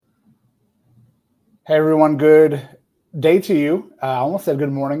Hey everyone, good day to you. I almost said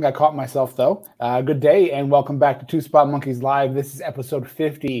good morning. I caught myself though. Good day and welcome back to Two Spot Monkeys Live. This is episode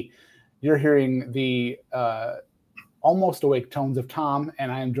 50. You're hearing the almost awake tones of Tom,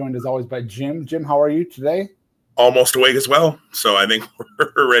 and I am joined as always by Jim. Jim, how are you today? Almost awake as well. So I think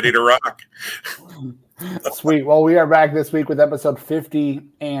we're ready to rock. Sweet. Well, we are back this week with episode 50,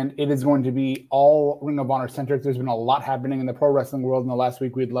 and it is going to be all Ring of Honor centric. There's been a lot happening in the pro wrestling world in the last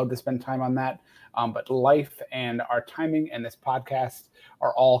week. We'd love to spend time on that. But life and our timing and this podcast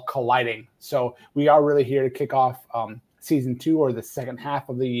are all colliding. So we are really here to kick off season 2, or the second half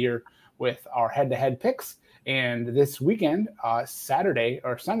of the year, with our head-to-head picks. And this weekend, Sunday,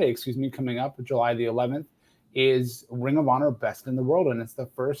 coming up, July the 11th, is Ring of Honor Best in the World. And it's the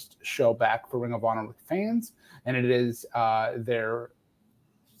first show back for Ring of Honor with fans. And it is their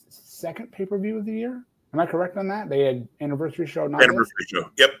second pay-per-view of the year. Am I correct on that? They had anniversary show. Anniversary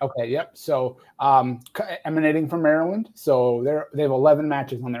show. Yep. Okay. Yep. So emanating from Maryland. So they have 11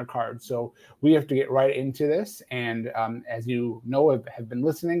 matches on their card. So we have to get right into this. And as you know, have been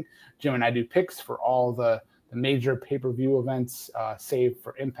listening, Jim and I do picks for all the major pay-per-view events, save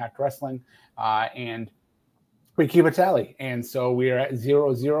for Impact Wrestling. And we keep a tally. And so we are at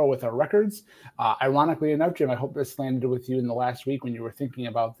 0-0 with our records. Ironically enough, Jim, I hope this landed with you in the last week when you were thinking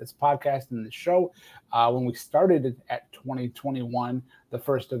about this podcast and the show. When we started at 2021, the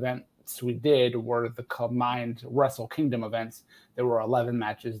first events we did were the combined Wrestle Kingdom events. There were 11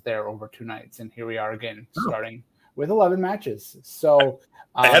 matches there over 2 nights. And here we are again, starting with 11 matches. So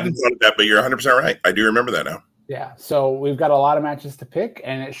I hadn't thought of that, but you're 100% right. I do remember that now. Yeah, so we've got a lot of matches to pick,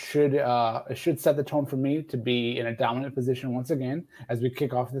 and it should set the tone for me to be in a dominant position once again as we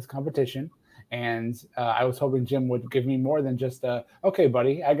kick off this competition. And I was hoping Jim would give me more than just okay,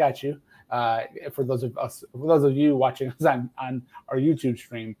 buddy, I got you. For those of you watching us on our YouTube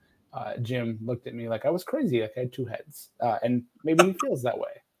stream, Jim looked at me like I was crazy, like I had 2 heads, and maybe he feels that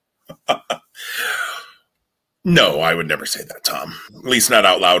way. No, I would never say that, Tom. At least not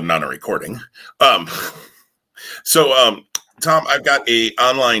out loud and on a recording. So, Tom, I've got a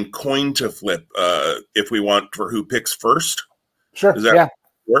online coin to flip if we want for who picks first. Sure. Does that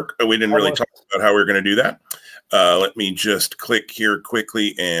work? We didn't really talk about how we were going to do that. Let me just click here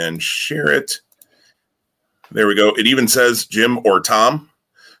quickly and share it. There we go. It even says Jim or Tom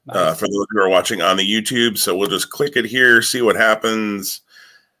for those who are watching on the YouTube. So we'll just click it here, see what happens.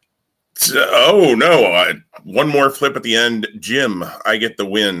 Oh, no. One more flip at the end. Jim, I get the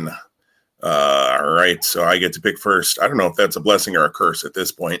win. All right, so I get to pick first. I don't know if that's a blessing or a curse at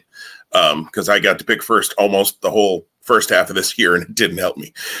this point, because I got to pick first almost the whole first half of this year, and it didn't help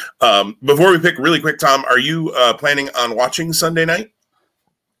me. Before we pick, really quick, Tom, are you planning on watching Sunday night?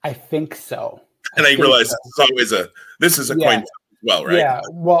 I think so. And I realize this is a coin flip as well, right? Yeah.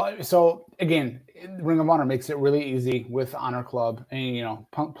 Well, so again, Ring of Honor makes it really easy with Honor Club, and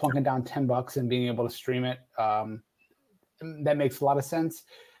plunking down $10 and being able to stream it. That makes a lot of sense.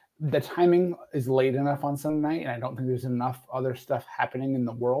 The timing is late enough on Sunday night, and I don't think there's enough other stuff happening in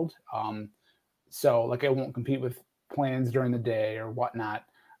the world. So like it won't compete with plans during the day or whatnot.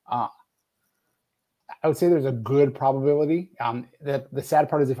 I would say there's a good probability. The sad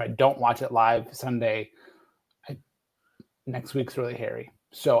part is if I don't watch it live Sunday, next week's really hairy.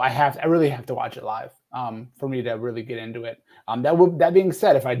 So I really have to watch it live for me to really get into it. That being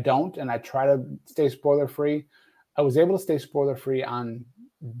said, if I don't and I try to stay spoiler free, I was able to stay spoiler free on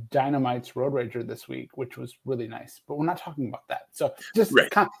Dynamite's Road Rager this week, which was really nice, but we're not talking about that. So just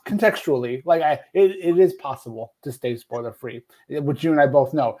contextually, it is possible to stay spoiler free, which you and I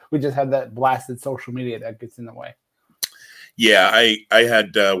both know. We just have that blasted social media that gets in the way. Yeah, I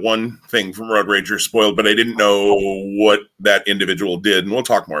had one thing from Road Rager spoiled, but I didn't know what that individual did, and we'll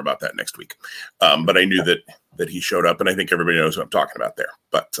talk more about that next week. But I knew that he showed up, and I think everybody knows what I'm talking about there.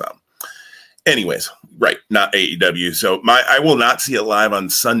 But anyways, right, not AEW. So I will not see it live on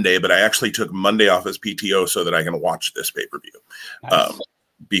Sunday, but I actually took Monday off as PTO so that I can watch this pay-per-view. Nice.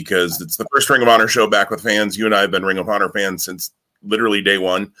 Because it's the first Ring of Honor show back with fans. You and I have been Ring of Honor fans since literally day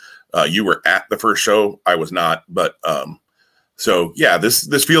one. You were at the first show. I was not. But so, yeah,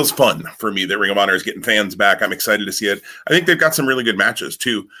 this feels fun for me that Ring of Honor is getting fans back. I'm excited to see it. I think they've got some really good matches,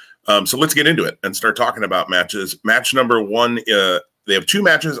 too. So let's get into it and start talking about matches. Match number 1, they have 2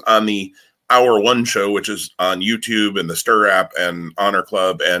 matches on the Hour 1 show, which is on YouTube and the Stir app and Honor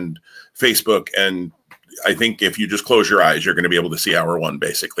Club and Facebook. And I think if you just close your eyes, you're going to be able to see Hour 1,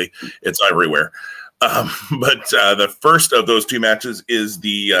 basically. It's everywhere. But the first of those 2 matches is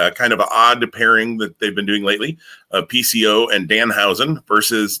the kind of odd pairing that they've been doing lately, PCO and Danhausen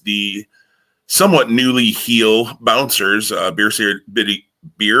versus the somewhat newly heel bouncers,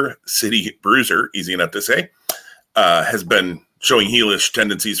 Beer City Bruiser, easy enough to say, has been showing heelish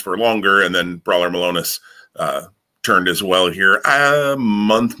tendencies for longer, and then Brawler Malonis turned as well here a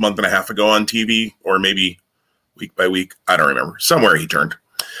month and a half ago on TV, or maybe week by week. I don't remember. Somewhere he turned.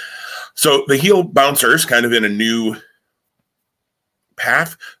 So the heel bouncers kind of in a new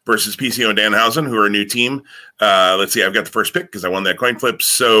path versus PCO and Danhausen, who are a new team. Let's see. I've got the first pick because I won that coin flip.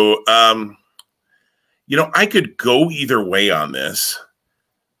 So, I could go either way on this.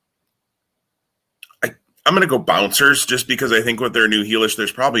 I'm going to go bouncers just because I think with their new heelish,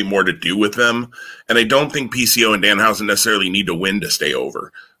 there's probably more to do with them. And I don't think PCO and Danhausen necessarily need to win to stay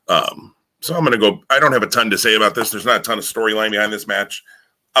over. So I'm going to go. I don't have a ton to say about this. There's not a ton of storyline behind this match.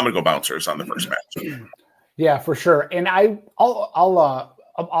 I'm going to go bouncers on the first match. Yeah, for sure. And I'll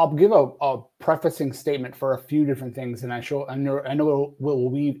give a prefacing statement for a few different things, and I know we'll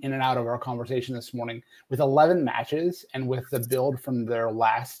weave in and out of our conversation this morning. With 11 matches and with the build from their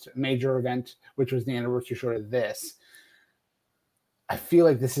last major event, which was the anniversary show to this, I feel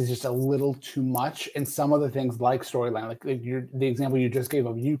like this is just a little too much. And some of the things like storyline, like the example you just gave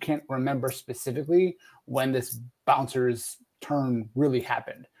of, you can't remember specifically when this bouncer's turn really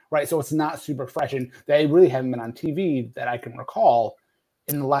happened, right? So it's not super fresh, and they really haven't been on TV that I can recall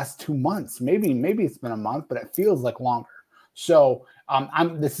in the last 2 months. Maybe it's been a month, but it feels like longer. So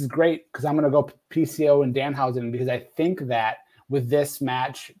this is great because I'm going to go PCO and Danhausen, because I think that with this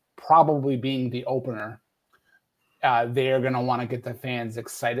match probably being the opener, they're going to want to get the fans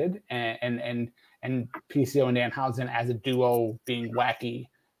excited, and PCO and Danhausen as a duo being wacky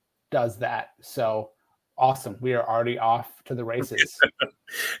does that. So awesome. We are already off to the races.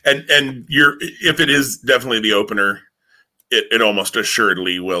 and if it is definitely the opener, it almost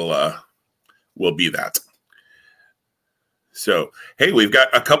assuredly will be that. So, hey, we've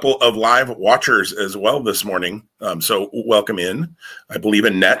got a couple of live watchers as well this morning. So welcome in. I believe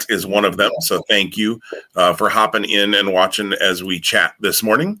Annette is one of them. So thank you for hopping in and watching as we chat this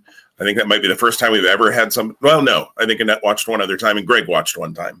morning. I think that might be the first time we've ever had some. Well, no, I think Annette watched one other time and Greg watched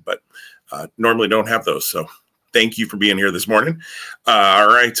one time, but normally don't have those. So thank you for being here this morning. All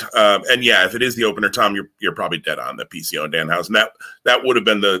right. And yeah, if it is the opener, Tom, you're probably dead on the PCO and Danhausen. That would have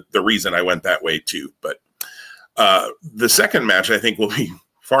been the reason I went that way too. But the second match, I think, will be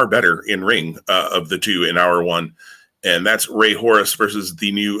far better in ring of the two in hour one. And that's Ray Horace versus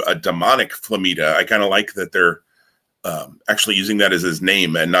the new demonic Flamita. I kind of like that they're actually using that as his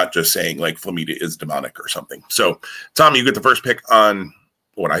name and not just saying like Flamita is demonic or something. So, Tom, you get the first pick on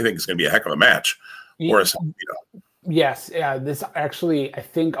what I think is going to be a heck of a match. Horace, Yes. Yeah. This actually, I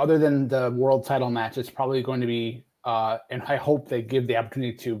think, other than the world title match, it's probably going to be, and I hope they give the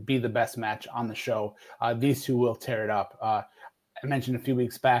opportunity to be the best match on the show. These two will tear it up. I mentioned a few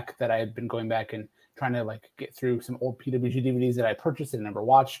weeks back that I had been going back and trying to get through some old PWG DVDs that I purchased and never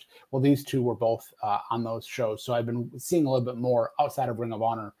watched. Well, these two were both on those shows. So I've been seeing a little bit more outside of Ring of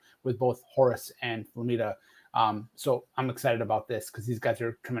Honor with both Horace and Flamita. So I'm excited about this because these guys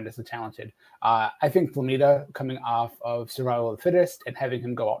are tremendously talented. I think Flamita, coming off of Survival of the Fittest and having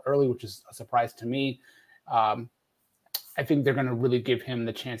him go out early, which is a surprise to me, I think they're going to really give him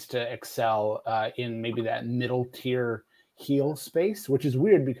the chance to excel in maybe that middle tier heel space, which is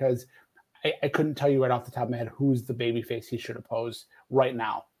weird because I couldn't tell you right off the top of my head who's the babyface he should oppose right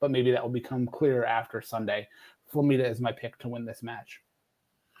now, but maybe that will become clear after Sunday. Flamita is my pick to win this match.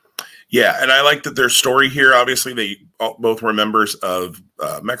 Yeah, and I like that their story here. Obviously, they both were members of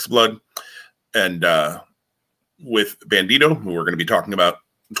Mex Blood, and with Bandito, who we're going to be talking about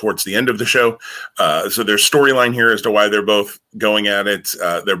towards the end of the show. So their storyline here as to why they're both going at it.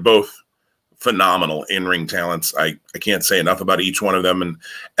 They're both phenomenal in-ring talents. I can't say enough about each one of them,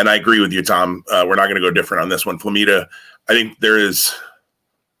 and I agree with you, Tom. We're not going to go different on this one. Flamita, I think there is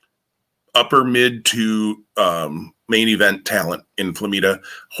upper mid to main event talent in Flamita.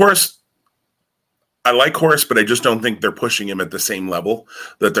 Horace, I like Horace, but I just don't think they're pushing him at the same level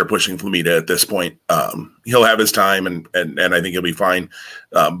that they're pushing Flamita at this point. He'll have his time, and I think he'll be fine.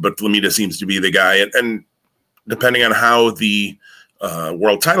 But Flamita seems to be the guy. And depending on how the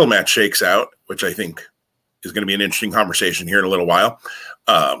world title match shakes out, which I think is going to be an interesting conversation here in a little while,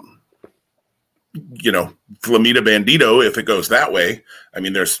 Flamita Bandito, if it goes that way, I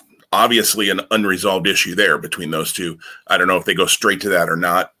mean, there's obviously an unresolved issue there between those two. I don't know if they go straight to that or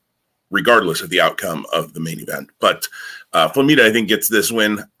not, regardless of the outcome of the main event. But Flamita, I think, gets this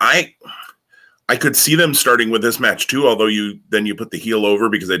win. I could see them starting with this match too, although you put the heel over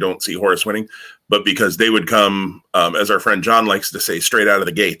because I don't see Horace winning, but because they would come, as our friend John likes to say, straight out of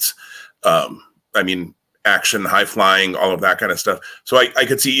the gates. I mean, action, high flying, all of that kind of stuff. So I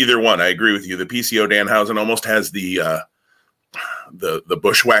could see either one. I agree with you. The PCO Danhausen almost has the the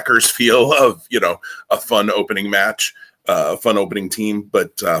Bushwhackers feel of, a fun opening match, a fun opening team.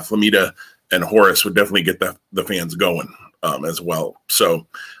 But Flamita and Horace would definitely get the fans going as well. So,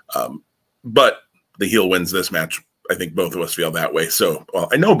 but the heel wins this match. I think both of us feel that way. So, well,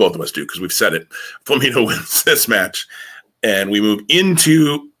 I know both of us do because we've said it. Flamita wins this match. And we move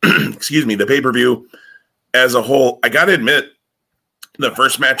into, the pay-per-view as a whole. I got to admit, the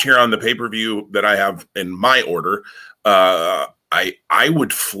first match here on the pay-per-view that I have in my order, I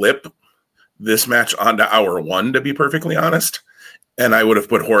would flip this match onto hour one, to be perfectly honest. And I would have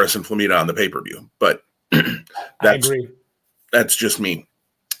put Horace and Flamita on the pay-per-view. But I agree. That's just me.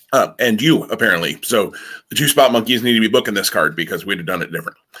 And you, apparently. So the two spot monkeys need to be booking this card because we'd have done it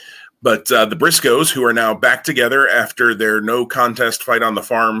different. But the Briscoes, who are now back together after their no contest fight on the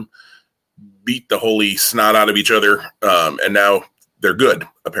farm, beat the holy snot out of each other. And now they're good,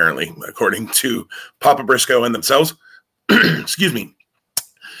 apparently, according to Papa Briscoe and themselves. Excuse me.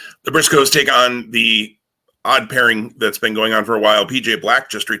 The Briscoes take on the odd pairing that's been going on for a while. PJ Black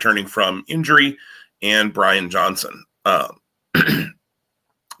just returning from injury and Brian Johnson.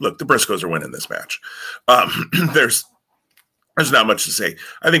 Look, the Briscoes are winning this match. There's not much to say.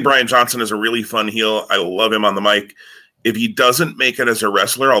 I think Brian Johnson is a really fun heel. I love him on the mic. If he doesn't make it as a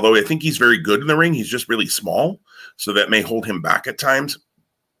wrestler, although I think he's very good in the ring, he's just really small, so that may hold him back at times.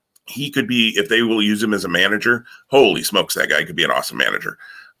 He could be, if they will use him as a manager, holy smokes, that guy could be an awesome manager.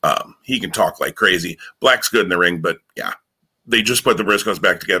 He can talk like crazy. Black's good in the ring, but yeah, they just put the Briscoes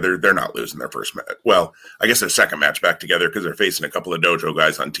back together. They're not losing their first match. Well, I guess their second match back together because they're facing a couple of dojo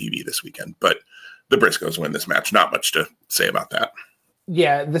guys on TV this weekend. But the Briscoes win this match. Not much to say about that.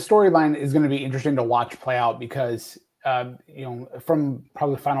 Yeah, the storyline is going to be interesting to watch play out because, from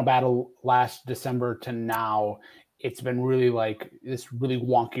probably the final battle last December to now, it's been really like this really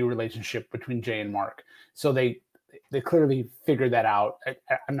wonky relationship between Jay and Mark. So they clearly figured that out.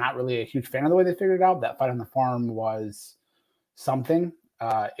 I'm not really a huge fan of the way they figured it out. That fight on the farm was something.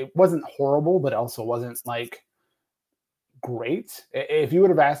 It wasn't horrible, but also wasn't like great. If you would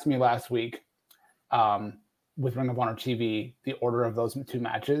have asked me last week with Ring of Honor TV, the order of those two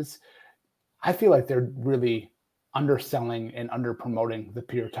matches, I feel like they're really underselling and under promoting the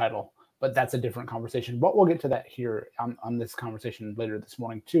Pure title, but that's a different conversation. But we'll get to that here on this conversation later this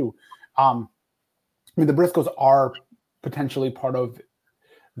morning too. The Briscoes are potentially part of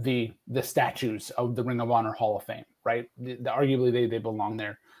the statues of the Ring of Honor Hall of Fame, right? Arguably they belong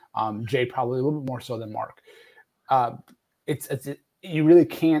there. Jay probably a little bit more so than Mark. You really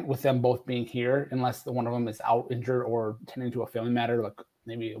can't with them both being here unless one of them is out injured or tending to a family matter, like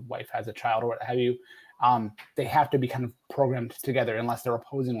maybe a wife has a child or what have you. They have to be kind of programmed together unless they're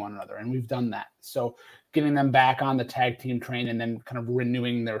opposing one another, and we've done that. So getting them back on the tag team train and then kind of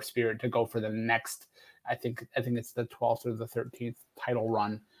renewing their spirit to go for the next, I think it's the 12th or the 13th title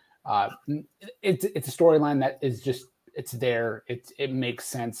run. It's a storyline that is just, it's there. It makes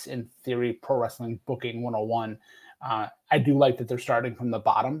sense in theory, pro wrestling booking 101. I do like that they're starting from the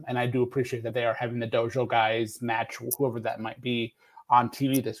bottom, and I do appreciate that they are having the dojo guys match whoever that might be on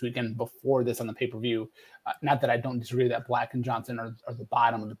TV this weekend before this on the pay-per-view. Not that I don't disagree that Black and Johnson are the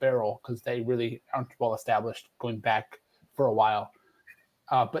bottom of the barrel because they really aren't well established going back for a while.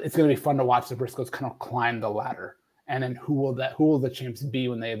 But it's going to be fun to watch the Briscoes kind of climb the ladder. And then who will the champs be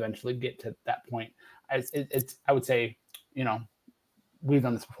when they eventually get to that point? I would say, we've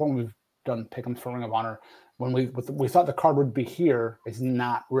done this before when we've done pick'ems for Ring of Honor. When we thought the card would be here, is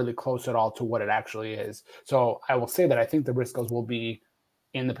not really close at all to what it actually is. So I will say that I think the Briscoes will be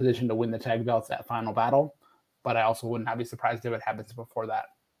in the position to win the tag belts at Final Battle, but I also would not be surprised if it happens before that.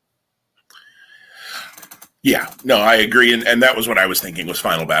 Yeah, no, I agree. And that was what I was thinking was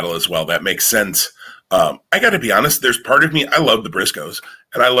Final Battle as well. That makes sense. I got to be honest, there's part of me, I love the Briscoes,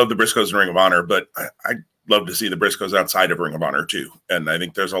 and I love the Briscoes in Ring of Honor, but I'd love to see the Briscoes outside of Ring of Honor too. And I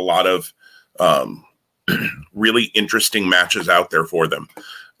think there's a lot of really interesting matches out there for them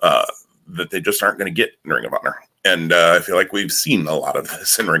that they just aren't going to get in Ring of Honor. And I feel like we've seen a lot of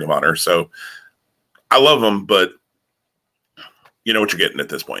this in Ring of Honor. So I love them, but you know what you're getting at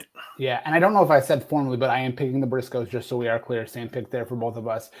this point. Yeah, and I don't know if I said formally, but I am picking the Briscoes just so we are clear. Same pick there for both of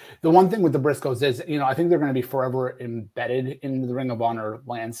us. The one thing with the Briscoes is, I think they're going to be forever embedded in the Ring of Honor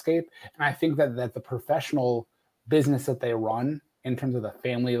landscape. And I think that the professional business that they run in terms of the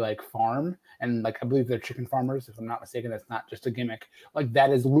family farm, and I believe they're chicken farmers, if I'm not mistaken, that's not just a gimmick,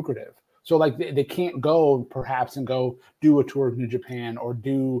 that is lucrative. So they can't go perhaps and go do a tour of New Japan or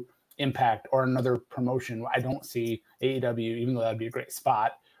do Impact or another promotion. I don't see AEW, even though that'd be a great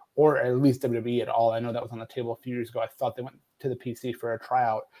spot, or at least WWE at all. I know that was on the table a few years ago. I thought they went to the PC for a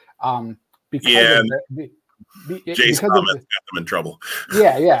tryout. Jace Thomas got them in trouble.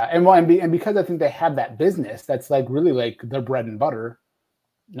 Yeah. And because I think they have that business that's like really like their bread and butter,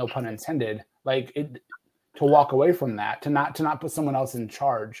 no pun intended, like it, to walk away from that, to not put someone else in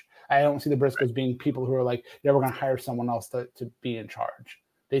charge. I don't see the Briscoes being people who are like, yeah, we're going to hire someone else to be in charge.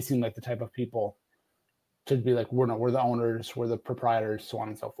 They seem like the type of people to be like, we're the owners, we're the proprietors, so on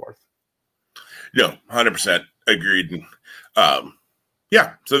and so forth. No, 100% agreed.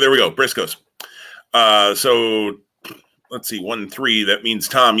 Yeah, so there we go, Briscoes. So let's see, 1-3. That means,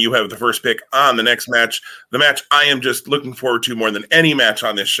 Tom, you have the first pick on the next match. The match I am just looking forward to more than any match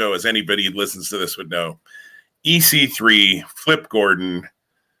on this show, as anybody who listens to this would know. EC3, Flip Gordon.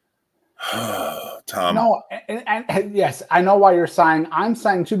 Tom. No, and yes, I know why you're sighing. I'm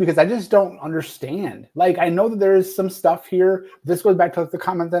sighing too because I just don't understand. Like, I know that there is some stuff here. This goes back to the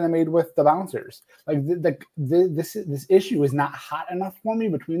comment that I made with the bouncers. Like, this issue is not hot enough for me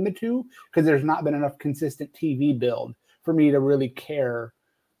between the two because there's not been enough consistent TV build for me to really care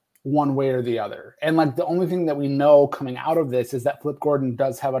one way or the other. And like the only thing that we know coming out of this is that Flip Gordon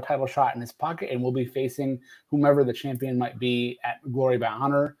does have a title shot in his pocket and will be facing whomever the champion might be at Glory by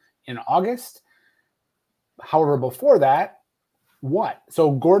Honor in August. However, before that, what? So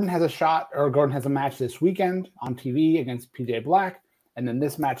Gordon has a match this weekend on TV against PJ Black, and then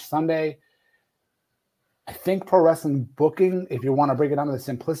this match Sunday. I think pro wrestling booking, if you want to break it down to the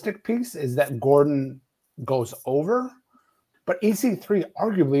simplistic piece, is that Gordon goes over, but EC3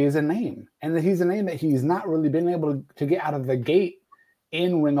 arguably is a name, and that he's a name that he's not really been able to get out of the gate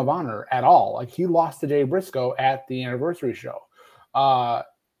in Ring of Honor at all. Like, he lost to Jay Briscoe at the anniversary show.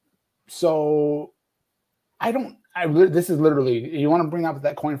 So this is literally, you want to bring up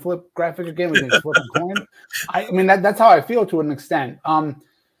that coin flip graphic again? We can flip a coin. I mean, that's how I feel to an extent. I'm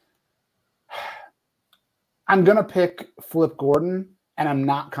going to pick Flip Gordon, and I'm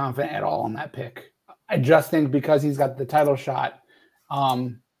not confident at all on that pick. I just think because he's got the title shot, they're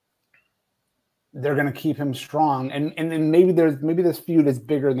going to keep him strong. And maybe this feud is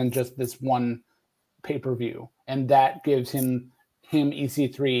bigger than just this one pay-per-view. And that gives him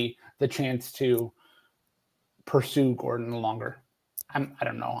EC3 the chance to pursue Gordon longer. I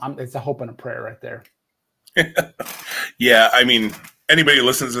don't know. It's a hope and a prayer right there. Yeah, I mean, anybody who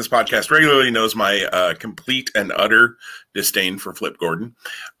listens to this podcast regularly knows my complete and utter disdain for Flip Gordon.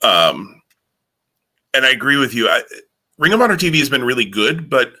 And I agree with you. Ring of Honor TV has been really good,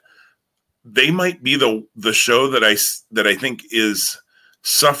 but they might be the show that I think is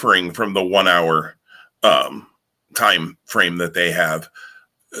suffering from the 1 hour time frame that they have.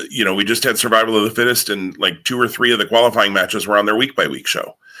 We just had Survival of the Fittest, and like 2 or 3 of the qualifying matches were on their week-by-week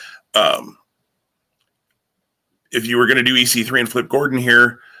show. If you were going to do EC3 and Flip Gordon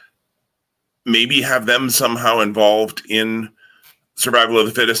here, maybe have them somehow involved in Survival of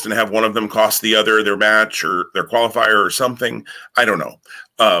the Fittest and have one of them cost the other their match or their qualifier or something. I don't know.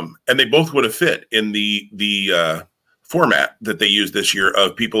 And they both would have fit in the format that they used this year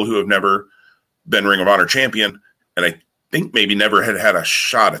of people who have never been Ring of Honor champion, and I think maybe never had a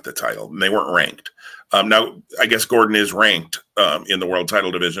shot at the title, and they weren't ranked. Now, I guess Gordon is ranked in the world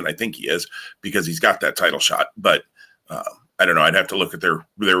title division. I think he is because he's got that title shot. But I don't know. I'd have to look at their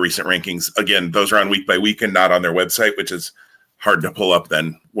recent rankings. Again, those are on week by week and not on their website, which is hard to pull up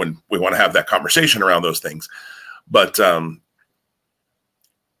then when we want to have that conversation around those things. But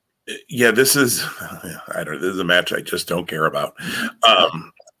yeah, this is a match I just don't care about.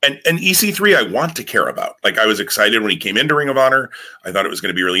 And EC3 I want to care about. Like, I was excited when he came into Ring of Honor. I thought it was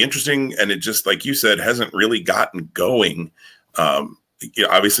going to be really interesting, and it just, like you said, hasn't really gotten going.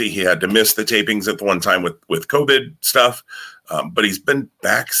 Obviously, he had to miss the tapings at the one time with COVID stuff, but he's been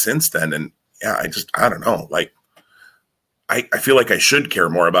back since then. And yeah, I don't know. Like, I feel like I should care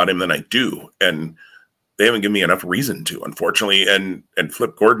more about him than I do, and they haven't given me enough reason to, unfortunately. And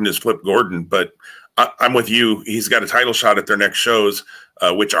Flip Gordon is Flip Gordon, but I'm with you. He's got a title shot at their next shows,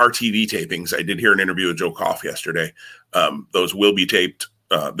 which are TV tapings. I did hear an interview with Joe Koff yesterday. Those will be taped.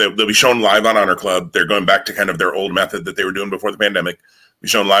 They'll be shown live on Honor Club. They're going back to kind of their old method that they were doing before the pandemic. Be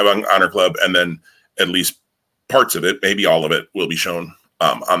shown live on Honor Club, and then at least parts of it, maybe all of it, will be shown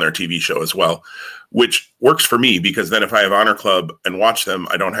on their TV show as well, which works for me because then if I have Honor Club and watch them,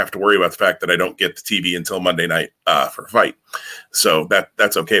 I don't have to worry about the fact that I don't get the TV until Monday night for a fight. So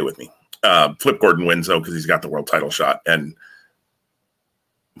that's okay with me. Flip Gordon wins, though, because he's got the world title shot. And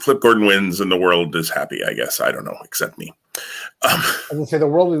Flip Gordon wins, and the world is happy, I guess. I don't know, except me. I was going to say, the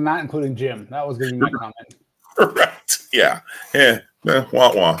world is not including Jim. That was going to be my comment. Right. Yeah.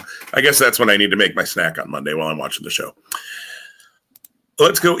 Wah, wah. I guess that's when I need to make my snack on Monday while I'm watching the show.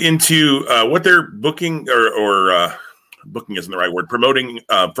 Let's go into what they're booking or booking isn't the right word, promoting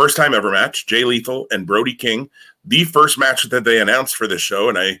first time ever match, Jay Lethal and Brody King, the first match that they announced for this show.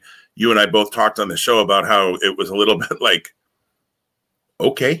 And you and I both talked on the show about how it was a little bit like,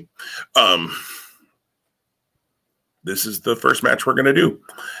 okay, this is the first match we're going to do.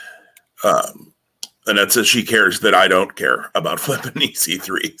 And that says she cares that I don't care about flipping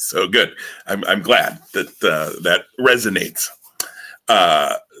EC3. So good. I'm glad that that resonates.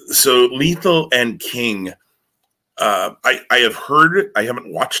 So Lethal and King, I have heard, I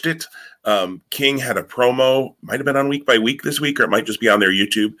haven't watched it. King had a promo, might have been on Week by Week this week, or it might just be on their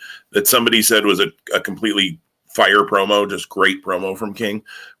YouTube, that somebody said was a completely fire promo, just great promo from King,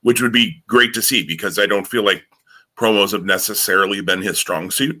 which would be great to see because I don't feel like promos have necessarily been his strong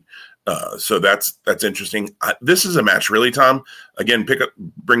suit. So that's interesting. This is a match, really, Tom. Again,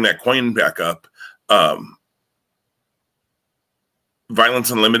 bring that coin back up.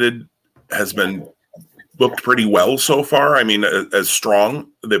 Violence Unlimited has been booked pretty well so far. I mean, as strong,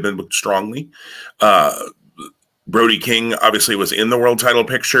 they've been booked strongly. Brody King obviously was in the world title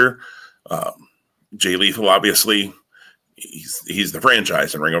picture. Jay Lethal, obviously, he's the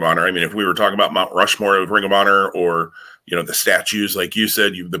franchise in Ring of Honor. I mean, if we were talking about Mount Rushmore of Ring of Honor, or the statues, like you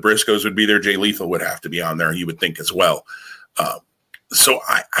said, the Briscoes would be there. Jay Lethal would have to be on there, you would think, as well. So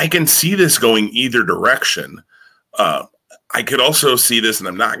I can see this going either direction. I could also see this, and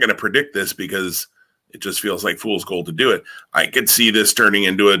I'm not going to predict this because it just feels like fool's gold to do it. I could see this turning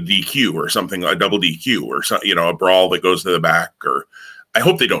into a DQ or something, a double DQ, or a brawl that goes to the back. Or I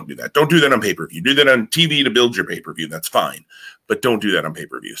hope they don't do that. Don't do that on pay-per-view. Do that on TV to build your pay-per-view. That's fine, but don't do that on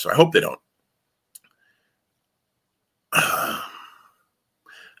pay-per-view. So I hope they don't.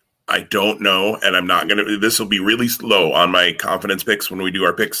 I don't know, and I'm not going to. This will be really low on my confidence picks when we do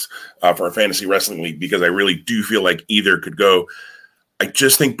our picks for our fantasy wrestling league, because I really do feel like either could go. I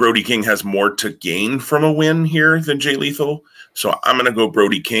just think Brody King has more to gain from a win here than Jay Lethal, so I'm going to go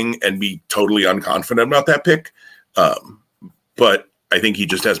Brody King and be totally unconfident about that pick. But I think he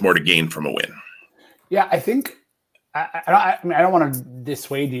just has more to gain from a win. Yeah, I think. I don't want to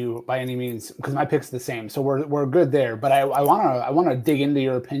dissuade you by any means because my pick's the same, so we're good there. But I want to dig into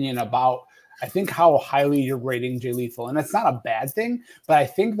your opinion about, I think, how highly you're rating Jay Lethal, and it's not a bad thing. But I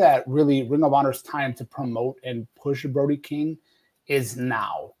think that really Ring of Honor's time to promote and push Brody King is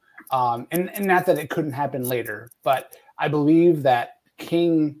now, and not that it couldn't happen later, but I believe that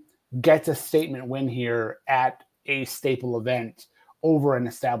King gets a statement win here at a staple event over an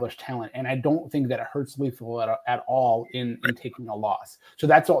established talent, and I don't think that it hurts Lethal at all in taking a loss. So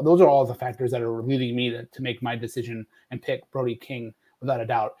those are all the factors that are leading me to make my decision and pick Brody King without a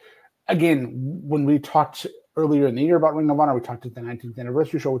doubt. Again, when we talked earlier in the year about Ring of Honor, we talked at the 19th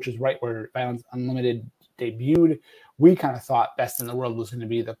anniversary show, which is right where Violence Unlimited debuted. We kind of thought Best in the World was going to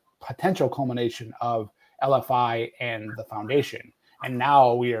be the potential culmination of LFI and the Foundation, and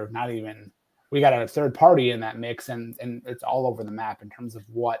now we are not even. We got a third party in that mix, and it's all over the map in terms of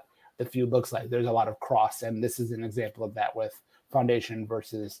what the feud looks like. There's a lot of cross, and this is an example of that with Foundation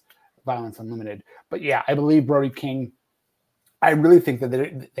versus Violence Unlimited. But yeah, I believe Brody King. I really think that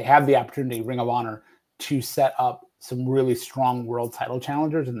they have the opportunity, Ring of Honor, to set up some really strong world title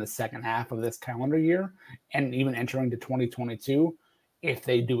challengers in the second half of this calendar year, and even entering to 2022, if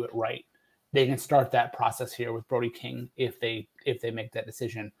they do it right. They can start that process here with Brody King if they make that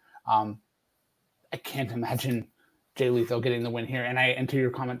decision. I can't imagine Jay Lethal getting the win here. And to your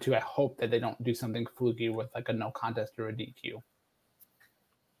comment too, I hope that they don't do something fluky with like a no contest or a DQ.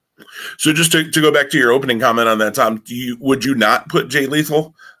 So just to go back to your opening comment on that, Tom, would you not put Jay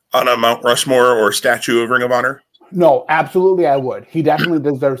Lethal on a Mount Rushmore or statue of Ring of Honor? No, absolutely I would. He definitely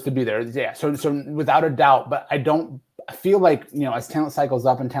deserves to be there. Yeah, so without a doubt, but I feel like, as talent cycles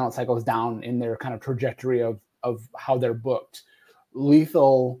up and talent cycles down in their kind of trajectory of how they're booked,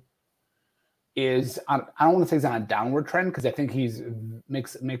 Lethal is I don't want to say he's on a downward trend, because I think he's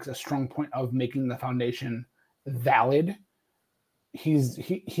makes a strong point of making the Foundation valid.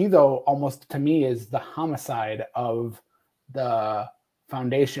 He though almost to me is the Homicide of the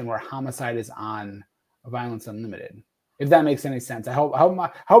Foundation, where Homicide is on Violence Unlimited. If that makes any sense. I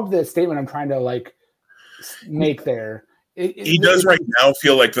hope the statement I'm trying to make there. He does right now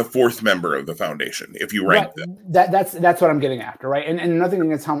feel like the fourth member of the Foundation, if you rank them. That's what I'm getting after, right? And nothing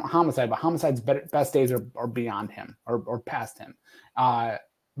against Homicide, but Homicide's best days are beyond him or past him.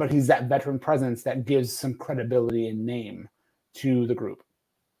 But he's that veteran presence that gives some credibility and name to the group.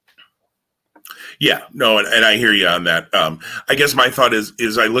 Yeah, no, and I hear you on that. I guess my thought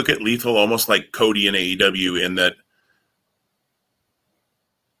is I look at Lethal almost like Cody in AEW, in that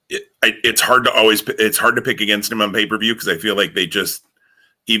it's hard to pick against him on pay-per-view, because I feel like they just,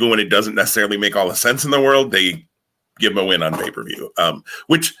 even when it doesn't necessarily make all the sense in the world, they give him a win on pay-per-view.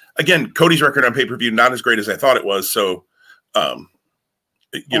 Which again, Cody's record on pay-per-view not as great as I thought it was. So, maybe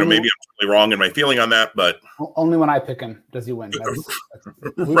I'm totally wrong in my feeling on that, but only when I pick him does he win.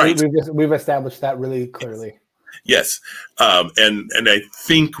 Right. We've established that really clearly. Yes. And I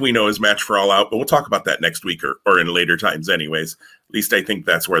think we know his match for All Out, but we'll talk about that next week or in later times anyways. At least I think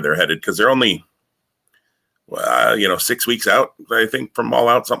that's where they're headed, because they're only 6 weeks out, I think, from All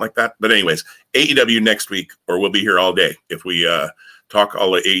Out, something like that. But anyways, AEW next week, or we'll be here all day if we talk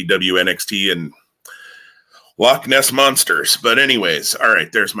all of AEW, NXT, and Loch Ness Monsters. But anyways, all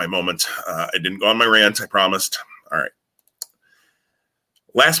right, there's my moment. I didn't go on my rant, I promised. All right.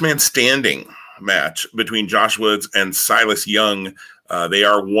 Last man standing match between Josh Woods and Silas Young. They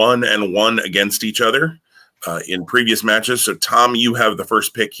are 1-1 against each other in previous matches. So, Tom, you have the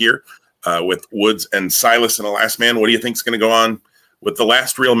first pick here. With Woods and Silas in the last man. What do you think is going to go on with the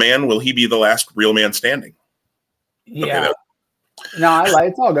last real man? Will he be the last real man standing? Yeah. Okay, no,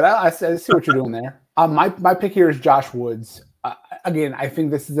 it's all good. I see what you're doing there. My pick here is Josh Woods. Again, I think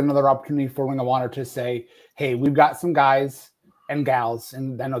this is another opportunity for Ring of Honor to say, hey, we've got some guys and gals,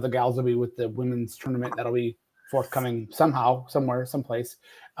 and I know the gals will be with the women's tournament that'll be forthcoming somehow, somewhere, someplace.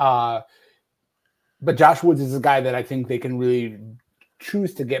 But Josh Woods is a guy that I think they can really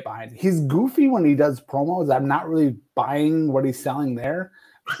choose to get behind. He's goofy when he does promos. I'm not really buying what he's selling there,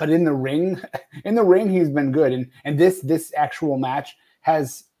 but in the ring, he's been good. And this actual match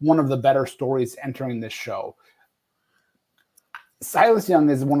has one of the better stories entering this show. Silas Young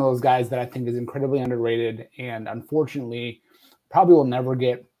is one of those guys that I think is incredibly underrated, and unfortunately probably will never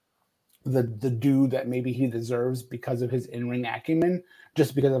get the due that maybe he deserves because of his in-ring acumen,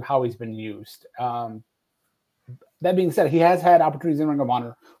 just because of how he's been used. That being said, he has had opportunities in Ring of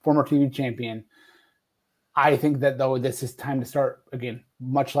Honor, former TV champion. I think that, though, this is time to start, again,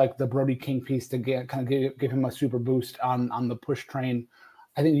 much like the Brody King piece, to give him a super boost on the push train.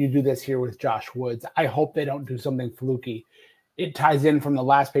 I think you do this here with Josh Woods. I hope they don't do something fluky. It ties in from the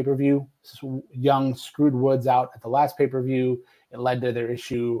last pay-per-view. Young screwed Woods out at the last pay-per-view. It led to their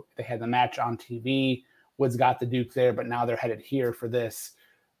issue. They had the match on TV. Woods got the Duke there, but now they're headed here for this.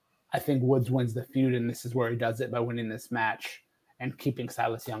 I think Woods wins the feud, and this is where he does it, by winning this match and keeping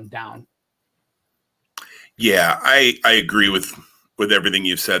Silas Young down. Yeah, I agree with everything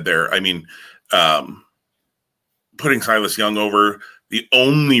you've said there. I mean, putting Silas Young over, the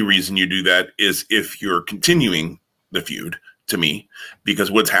only reason you do that is if you're continuing the feud, to me, because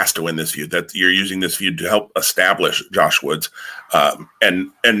Woods has to win this feud. That you're using this feud to help establish Josh Woods.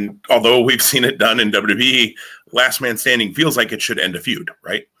 And although we've seen it done in WWE, last man standing feels like it should end a feud,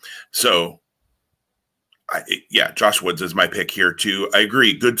 right? So, Josh Woods is my pick here too. I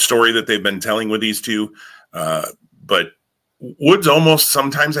agree. Good story that they've been telling with these two. But Woods almost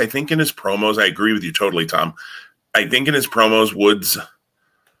sometimes, I think in his promos, I agree with you totally, Tom. I think in his promos, Woods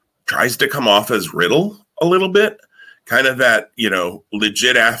tries to come off as Riddle a little bit. Kind of that,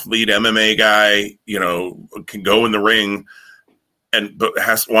 legit athlete, MMA guy, can go in the ring but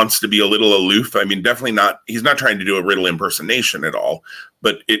wants to be a little aloof. I mean, definitely not. He's not trying to do a Riddle impersonation at all,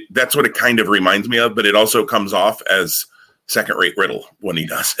 but that's what it kind of reminds me of. But it also comes off as second-rate Riddle when he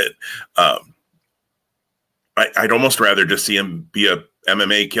does it. I'd almost rather just see him be a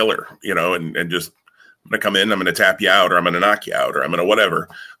MMA killer, and just, I'm going to come in, I'm going to tap you out, or I'm going to knock you out, or I'm going to whatever.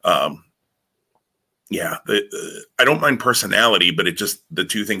 I don't mind personality, but the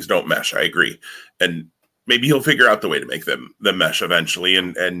two things don't mesh. I agree. And maybe he'll figure out the way to make them mesh eventually.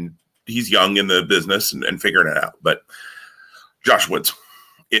 And he's young in the business and figuring it out. But Josh Woods,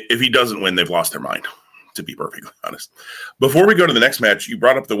 if he doesn't win, they've lost their mind, to be perfectly honest. Before we go to the next match, you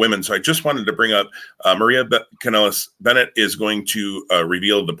brought up the women. So I just wanted to bring up Maria Kanellis Bennett is going to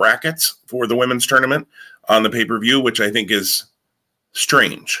reveal the brackets for the women's tournament on the pay-per-view, which I think is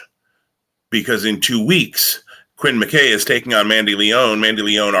strange. Because in 2 weeks, Quinn McKay is taking on Mandy Leon. Mandy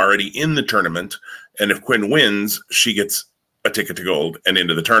Leon already in the tournament. And if Quinn wins, she gets a ticket to gold and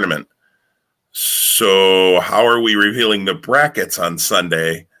into the tournament. So how are we revealing the brackets on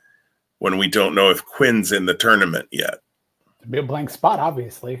Sunday when we don't know if Quinn's in the tournament yet? It'd be a blank spot,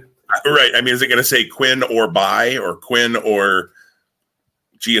 obviously. Right. I mean, is it going to say Quinn or Bai or Quinn or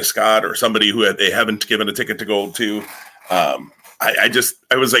Gia Scott or somebody who they haven't given a ticket to gold to? I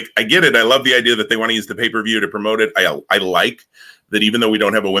was like, I get it. I love the idea that they want to use the pay-per-view to promote it. I like that even though we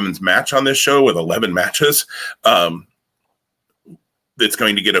don't have a women's match on this show with 11 matches, it's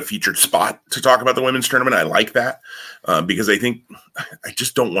going to get a featured spot to talk about the women's tournament. I like that because I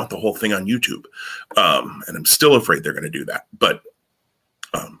just don't want the whole thing on YouTube. And I'm still afraid they're going to do that. But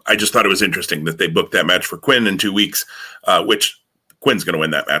I just thought it was interesting that they booked that match for Quinn in 2 weeks, which Quinn's going to win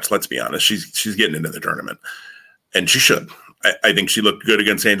that match. Let's be honest. She's getting into the tournament. and she should. I think she looked good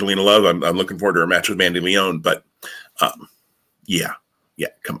against Angelina Love. I'm looking forward to her match with Mandy Leon, but yeah,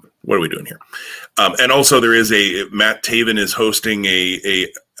 come on. What are we doing here? And also there is Matt Taven is hosting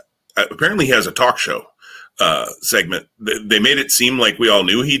apparently he has a talk show segment. They made it seem like we all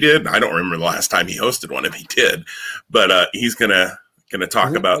knew he did. I don't remember the last time he hosted one, if he did, but he's gonna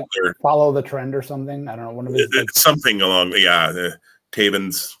talk about their follow the trend or something. I don't know. One of his something along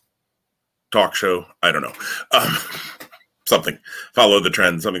Taven's talk show. I don't know. Something follow the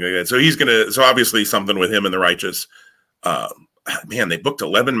trend, something like that. So obviously something with him and the Righteous. Man, they booked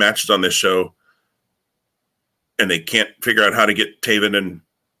 11 matches on this show, and they can't figure out how to get Taven and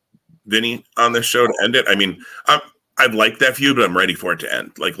Vinny on this show to end it. I mean, I'd like that feud, but I'm ready for it to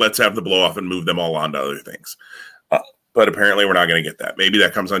end. Like, let's have the blow off and move them all on to other things. But apparently we're not going to get that. Maybe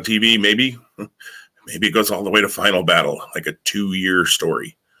that comes on TV. Maybe it goes all the way to Final Battle, like a 2-year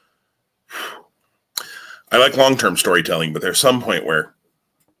story. I like long-term storytelling, but there's some point where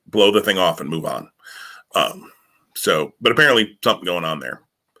blow the thing off and move on. But apparently something going on there.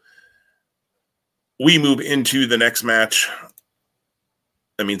 We move into the next match.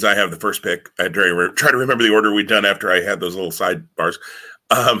 That means I have the first pick. I had to try to remember the order we'd done after I had those little sidebars.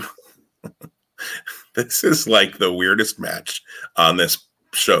 This is like the weirdest match on this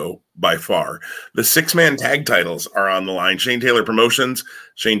show by far. The 6-man tag titles are on the line. Shane Taylor Promotions,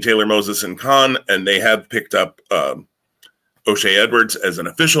 Shane Taylor, Moses, and Khan, and they have picked up O'Shea Edwards as an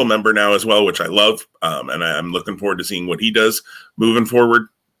official member now as well, which I love, and I'm looking forward to seeing what he does moving forward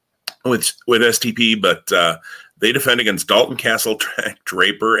with STP. But they defend against Dalton Castle,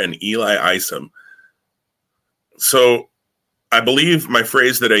 Draper, and Eli Isom. So I believe my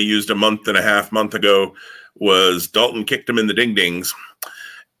phrase that I used a month ago was Dalton kicked him in the ding-dings.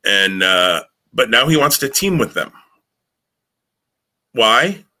 And but now he wants to team with them.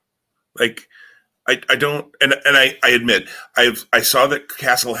 Why? Like, I don't, and I admit I saw that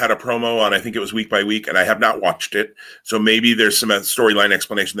Castle had a promo on, I think it was Week by Week, and I have not watched it. So maybe there's some storyline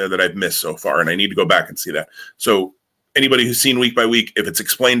explanation there that I've missed so far, and I need to go back and see that. So anybody who's seen Week by Week, if it's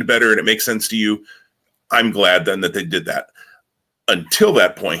explained better and it makes sense to you, I'm glad then that they did that. Until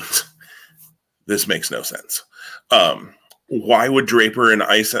that point, this makes no sense. Why would Draper and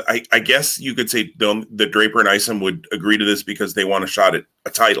Isom? I guess you could say the Draper and Isom would agree to this because they want a shot at a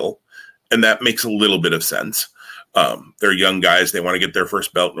title, and that makes a little bit of sense. They're young guys; they want to get their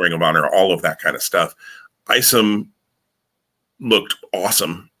first belt in Ring of Honor, all of that kind of stuff. Isom looked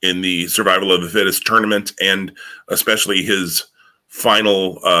awesome in the Survival of the Fittest tournament, and especially his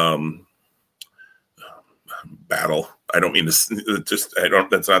final battle. I don't mean to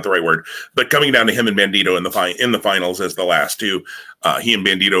that's not the right word, but coming down to him and Bandito in the finals as the last two, he and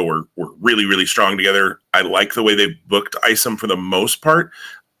Bandito were really, really strong together. I like the way they booked Isom for the most part.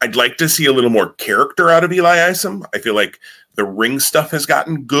 I'd like to see a little more character out of Eli Isom. I feel like the ring stuff has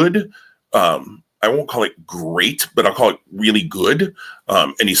gotten good. I won't call it great, but I'll call it really good.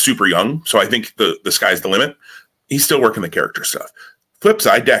 And he's super young. So I think the sky's the limit. He's still working the character stuff. Flip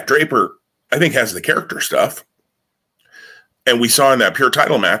side, Dak Draper, I think, has the character stuff. And we saw in that pure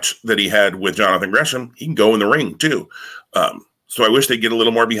title match that he had with Jonathan Gresham, he can go in the ring too. So I wish they'd get a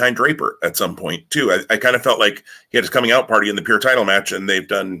little more behind Draper at some point too. I kind of felt like he had his coming out party in the pure title match, and they've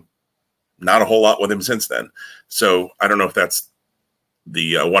done not a whole lot with him since then. So I don't know if that's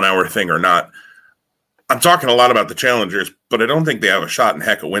the 1 hour thing or not. I'm talking a lot about the challengers, but I don't think they have a shot in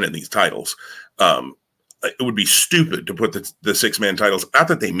heck of winning these titles. It would be stupid to put the 6-man titles, not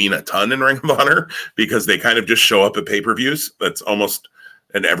that they mean a ton in Ring of Honor, because they kind of just show up at pay-per-views. That's almost,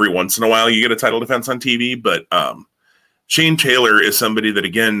 and every once in a while you get a title defense on TV. But Shane Taylor is somebody that,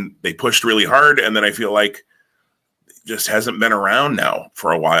 again, they pushed really hard, and then I feel like just hasn't been around now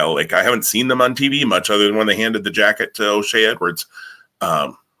for a while. Like, I haven't seen them on TV much other than when they handed the jacket to O'Shea Edwards.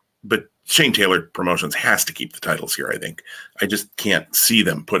 But Shane Taylor Promotions has to keep the titles here, I think. I just can't see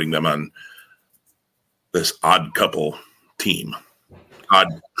them putting them on this odd couple team. Odd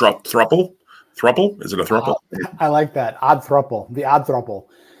thruple? Thruple? Is it a thruple? I like that. Odd thruple. The odd thruple.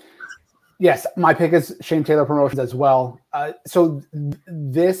 Yes, my pick is Shane Taylor Promotions as well. So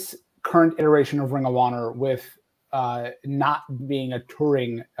this current iteration of Ring of Honor with not being a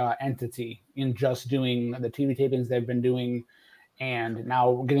touring entity in just doing the TV tapings they've been doing, and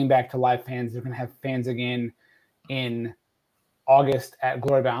now getting back to live fans, they're going to have fans again in August at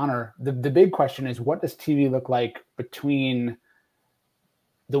Glory by Honor. The big question is, what does TV look like between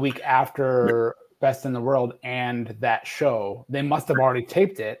the week after Best in the World and that show? They must have already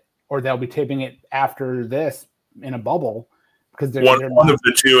taped it, or they'll be taping it after this in a bubble, because they're one of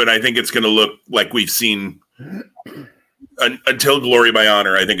the two. And I think it's going to look like we've seen until Glory by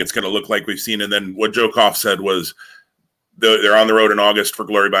Honor, I think it's going to look like we've seen. And then what Joe Koff said was they're on the road in August for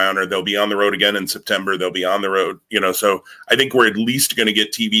Glory by Honor. They'll be on the road again in September. They'll be on the road, so I think we're at least going to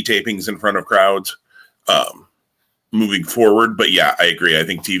get TV tapings in front of crowds moving forward. But yeah, I agree. I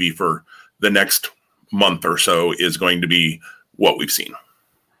think TV for the next month or so is going to be what we've seen.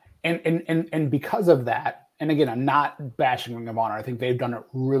 And because of that, and again, I'm not bashing Ring of Honor. I think they've done it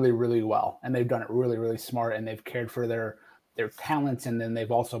really, really well, and they've done it really, really smart, and they've cared for their talents, and then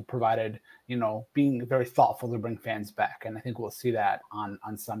they've also provided, being very thoughtful to bring fans back. And I think we'll see that on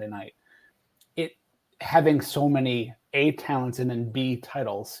Sunday night. It having so many A talents and then B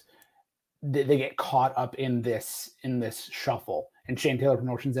titles, they get caught up in this shuffle. And Shane Taylor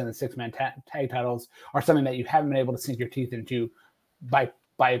Promotions and the 6-man tag titles are something that you haven't been able to sink your teeth into by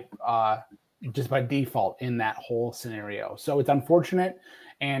default in that whole scenario. So it's unfortunate.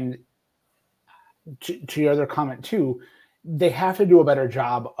 And to your other comment too, they have to do a better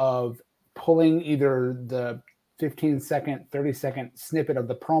job of pulling either the 15-second, 30-second snippet of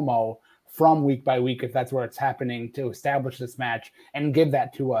the promo from week by week, if that's where it's happening, to establish this match and give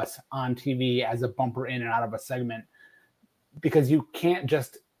that to us on TV as a bumper in and out of a segment. Because you can't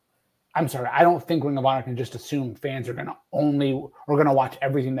just, I don't think Ring of Honor can just assume fans are going to watch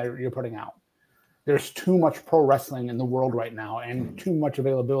everything that you're putting out. There's too much pro wrestling in the world right now and too much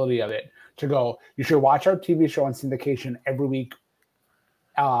availability of it to go, you should watch our TV show on syndication every week,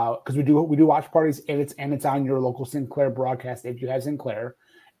 because we do watch parties, and it's on your local Sinclair broadcast if you have Sinclair,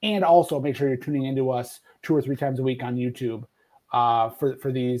 and also make sure you're tuning into us 2 or 3 times a week on YouTube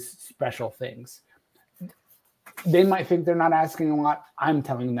for these special things. They might think they're not asking a lot. I'm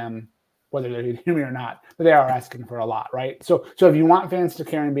telling them, whether they hear me or not, but they are asking for a lot, right? So if you want fans to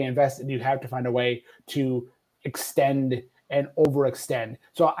care and be invested, you have to find a way to extend and overextend.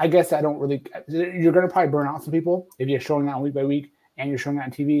 So I guess you're going to probably burn out some people if you're showing that week by week and you're showing that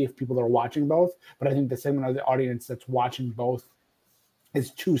on TV if people are watching both. But I think the segment of the audience that's watching both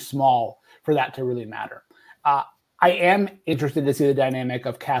is too small for that to really matter. I am interested to see the dynamic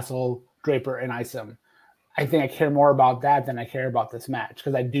of Castle, Draper, and Isom. I think I care more about that than I care about this match,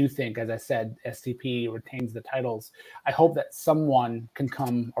 because I do think, as I said, STP retains the titles. I hope that someone can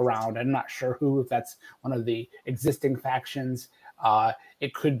come around. I'm not sure who, if that's one of the existing factions.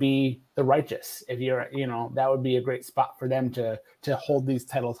 It could be the Righteous. If you're, that would be a great spot for them to hold these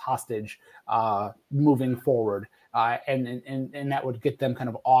titles hostage moving forward. And that would get them kind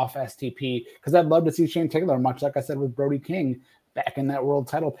of off STP, because I'd love to see Shane Taylor, much like I said with Brody King, back in that world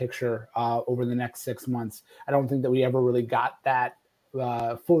title picture over the next 6 months. I don't think that we ever really got that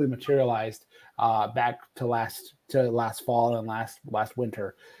fully materialized back to last fall and last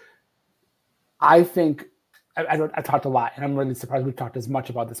winter. I think I talked a lot, and I'm really surprised we've talked as much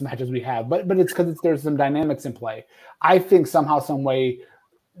about this match as we have, but it's because there's some dynamics in play. I think somehow, some way,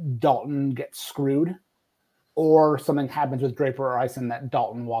 Dalton gets screwed, or something happens with Draper or Isom that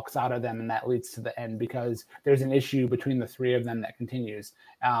Dalton walks out of them, and that leads to the end, because there's an issue between the 3 of them that continues.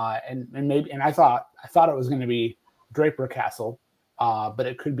 And I thought it was going to be Draper Castle, but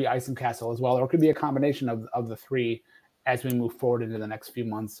it could be Isom Castle as well, or it could be a combination of the 3 as we move forward into the next few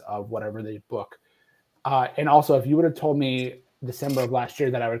months of whatever they book. And also, if you would have told me December of last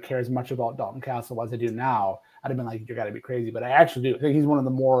year that I would care as much about Dalton Castle as I do now, I'd have been like, you got to be crazy. But I actually do. I think he's one of the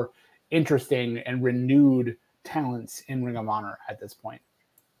more interesting and renewed talents in Ring of Honor at this point.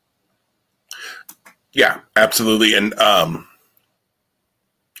 Yeah, absolutely. And I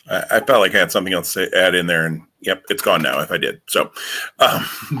felt like I had something else to add in there, and yep, it's gone now if I did. So,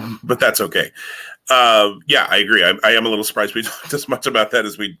 but that's okay. Yeah, I agree. I am a little surprised we talked as much about that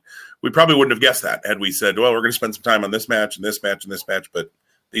as we probably wouldn't have guessed that had we said, well, we're going to spend some time on this match and this match and this match, but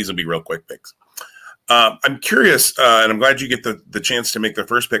these will be real quick picks. I'm curious, and I'm glad you get the chance to make the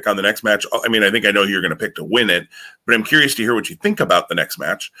first pick on the next match. I mean, I think I know who you're going to pick to win it, but I'm curious to hear what you think about the next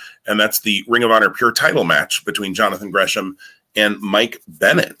match, and that's the Ring of Honor Pure title match between Jonathan Gresham and Mike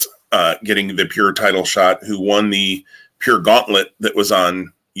Bennett, getting the Pure title shot, who won the Pure Gauntlet that was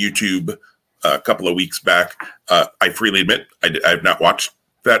on YouTube a couple of weeks back. I freely admit I've not watched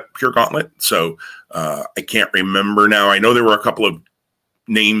that Pure Gauntlet, so I can't remember now. I know there were a couple of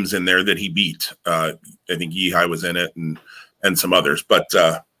names in there that he beat. I think Yehi was in it and some others, but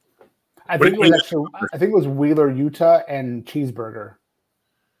I think it was Wheeler Yuta and Cheeseburger.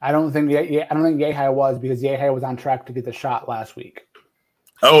 I don't think Yehi was, because Yehi was on track to get the shot last week.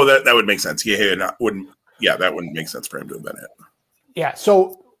 Oh, that would make sense. That wouldn't make sense for him to have been it. Yeah.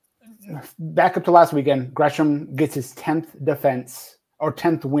 So back up to last weekend, Gresham gets his 10th defense or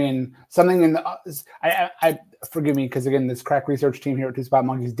 10th win, something in the. I forgive me, because again, this crack research team here at Two Spot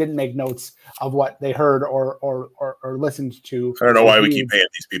Monkeys didn't make notes of what they heard or listened to. I don't know why we keep paying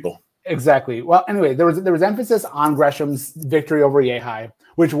these people. Exactly. Well, anyway, there was emphasis on Gresham's victory over Yehai,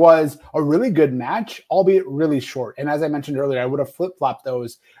 which was a really good match, albeit really short. And as I mentioned earlier, I would have flip-flopped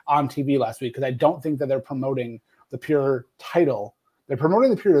those on TV last week because I don't think that they're promoting the pure title. They're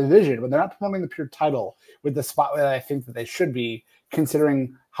promoting the pure division, but they're not promoting the pure title with the spotlight I think that they should be,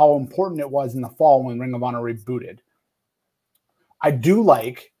 considering how important it was in the fall when Ring of Honor rebooted. I do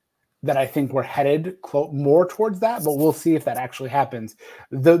like that I think we're headed more towards that, but we'll see if that actually happens.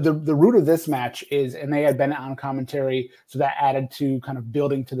 The root of this match is, and they had Bennett on commentary, so that added to kind of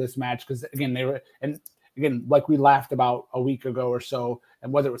building to this match, because again, like we laughed about a week ago or so,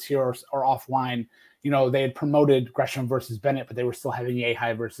 and whether it was here or offline, they had promoted Gresham versus Bennett, but they were still having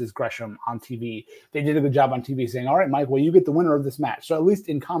Yehai versus Gresham on TV. They did a good job on TV saying, all right, Mike, well, you get the winner of this match. So at least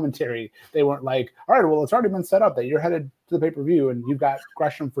in commentary, they weren't like, all right, well, it's already been set up that you're headed to the pay-per-view and you've got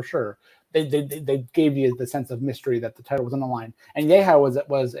Gresham for sure. They gave you the sense of mystery that the title was on the line. And Yehai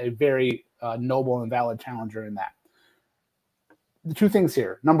was a very noble and valid challenger in that. The two things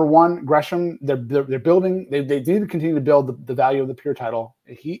here. Number one, Gresham, they're building. They need to continue to build the value of the pure title.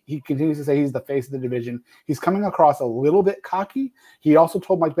 He continues to say he's the face of the division. He's coming across a little bit cocky. He also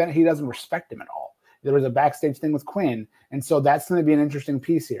told Mike Bennett he doesn't respect him at all. There was a backstage thing with Quinn, and so that's going to be an interesting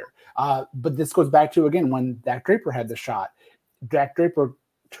piece here. But this goes back to, again, when Dak Draper had the shot. Dak Draper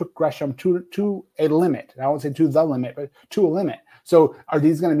took Gresham to a limit. I won't say to the limit, but to a limit. So are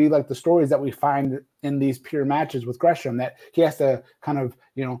these going to be like the stories that we find in these pure matches with Gresham, that he has to kind of,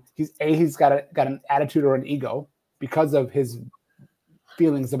 he's got an attitude or an ego because of his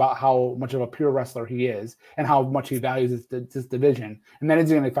feelings about how much of a pure wrestler he is and how much he values this division. And then he's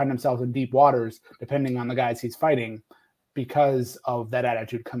going to find himself in deep waters depending on the guys he's fighting because of that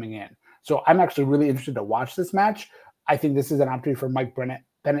attitude coming in. So I'm actually really interested to watch this match. I think this is an opportunity for Mike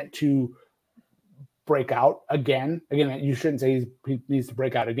Bennett to break out again. Again, you shouldn't say he needs to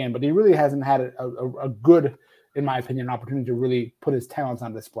break out again, but he really hasn't had a good, in my opinion, opportunity to really put his talents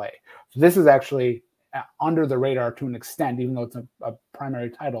on display. So this is actually under the radar to an extent, even though it's a primary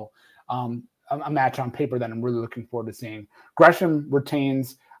title, a match on paper that I'm really looking forward to seeing. Gresham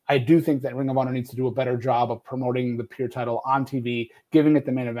retains. I do think that Ring of Honor needs to do a better job of promoting the pure title on TV, giving it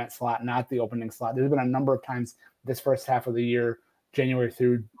the main event slot, not the opening slot. There's been a number of times this first half of the year, January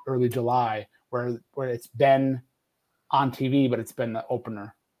through early July, where it's been on TV, but it's been the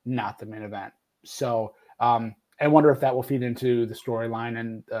opener, not the main event. So I wonder if that will feed into the storyline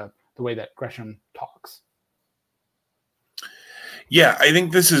and the way that Gresham talks. Yeah, I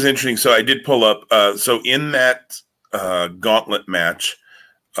think this is interesting. So I did pull up. So in that gauntlet match,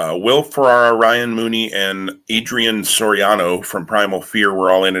 Will Ferrara, Ryan Mooney, and Adrian Soriano from Primal Fear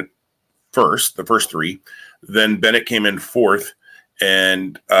were all in it first, the first three. Then Bennett came in fourth.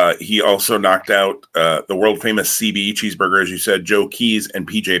 And he also knocked out the world-famous CB Cheeseburger, as you said, Joe Keys, and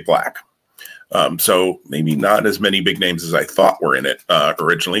PJ Black. So maybe not as many big names as I thought were in it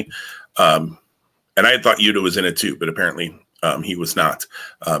originally. And I thought Yuta was in it too, but apparently he was not.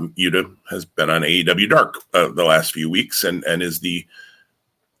 Yuta has been on AEW Dark the last few weeks and is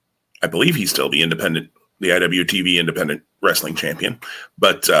I believe he's still the IWTV independent wrestling champion.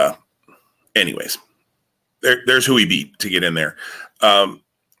 But anyways. There's who he beat to get in there.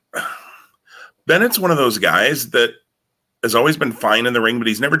 Bennett's one of those guys that has always been fine in the ring, but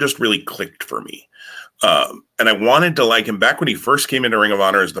he's never just really clicked for me. And I wanted to like him back when he first came into Ring of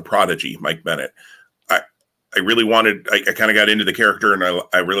Honor as the Prodigy, Mike Bennett. I really wanted, I kind of got into the character and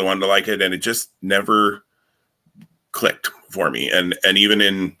I really wanted to like it, and it just never clicked for me. And even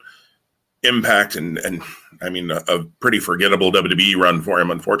in Impact and I mean, a pretty forgettable WWE run for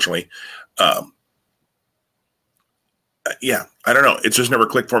him, unfortunately. Yeah, I don't know. It's just never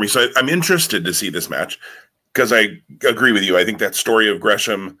clicked for me. So I'm interested to see this match because I agree with you. I think that story of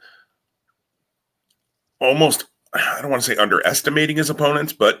Gresham almost, I don't want to say underestimating his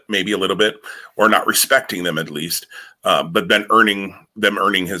opponents, but maybe a little bit, or not respecting them at least, but then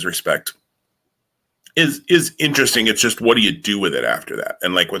earning his respect is interesting. It's just, what do you do with it after that?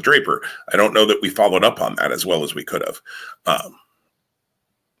 And like with Draper, I don't know that we followed up on that as well as we could have.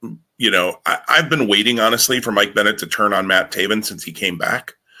 I've been waiting, honestly, for Mike Bennett to turn on Matt Taven since he came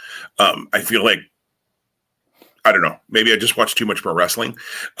back. I feel like, I don't know, maybe I just watched too much pro wrestling.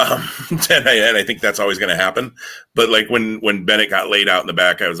 And I think that's always going to happen. But like when Bennett got laid out in the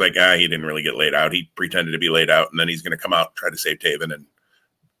back, I was like, he didn't really get laid out. He pretended to be laid out, and then he's going to come out and try to save Taven and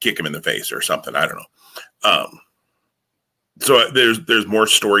kick him in the face or something. I don't know. So there's more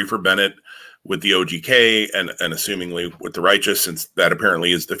story for Bennett. with the OGK and assumingly with the Righteous, since that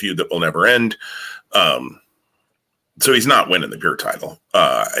apparently is the feud that will never end. So he's not winning the pure title.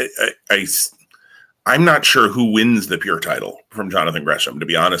 I'm not sure who wins the pure title from Jonathan Gresham, to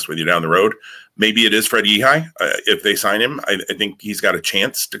be honest with you, down the road. Maybe it is Fred Yehi. If they sign him, I think he's got a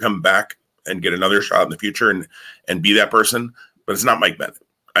chance to come back and get another shot in the future and be that person. But it's not Mike Bennett.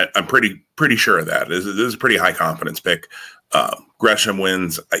 I'm pretty sure of that. This is a pretty high confidence pick. Gresham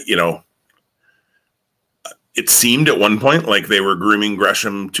wins. It seemed at one point like they were grooming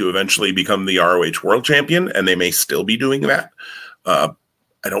Gresham to eventually become the ROH World Champion, and they may still be doing that.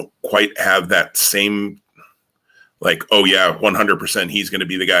 I don't quite have that same, like, oh yeah, 100% he's going to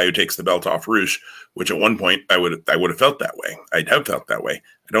be the guy who takes the belt off Rush, which at one point I would have felt that way. I'd have felt that way.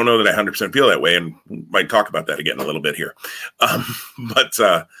 I don't know that I 100% feel that way, and might talk about that again a little bit here.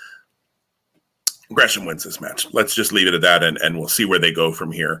 But Gresham wins this match. Let's just leave it at that, and we'll see where they go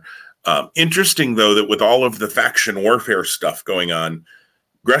from here. Interesting, though, that with all of the faction warfare stuff going on,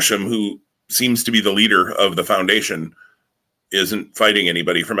 Gresham, who seems to be the leader of the Foundation, isn't fighting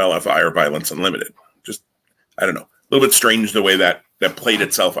anybody from LFI or Violence Unlimited. Just, I don't know, a little bit strange the way that played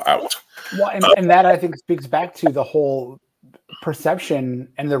itself out. Well, and that I think speaks back to the whole perception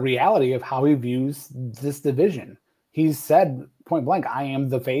and the reality of how he views this division. He's said point blank, I am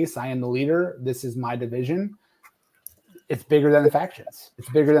the face, I am the leader, this is my division. It's bigger than the factions. It's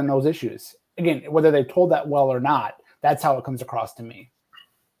bigger than those issues. Again, whether they told that well or not, that's how it comes across to me.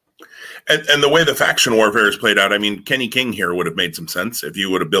 And the way the faction warfare is played out, I mean, Kenny King here would have made some sense if you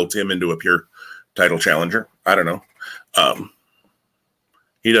would have built him into a pure title challenger. I don't know.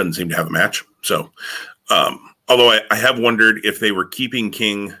 He doesn't seem to have a match. So, although I have wondered if they were keeping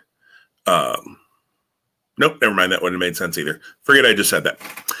King. Nope, never mind. That wouldn't have made sense either. Forget I just said that.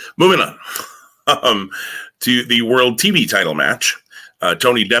 Moving on to the World TV title match.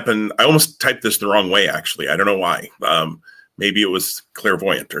 Tony Deppen, I almost typed this the wrong way, actually. I don't know why. Maybe it was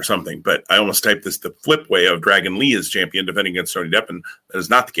clairvoyant or something, but I almost typed this the flip way of Dragon Lee as champion defending against Tony Deppen. That is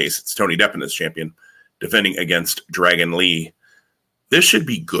not the case. It's Tony Deppen as champion defending against Dragon Lee. This should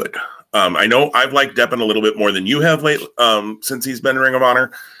be good. I know I've liked Deppen a little bit more than you have lately, since he's been in Ring of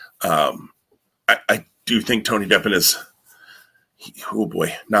Honor. I do think Tony Deppen is, oh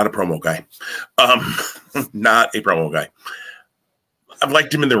boy, not a promo guy. Not a promo guy. I've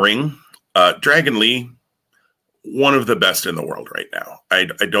liked him in the ring. Dragon Lee, one of the best in the world right now. I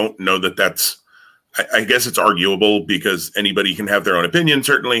don't know that that's, I guess it's arguable because anybody can have their own opinion.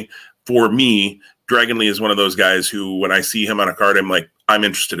 Certainly for me, Dragon Lee is one of those guys who, when I see him on a card, I'm like, I'm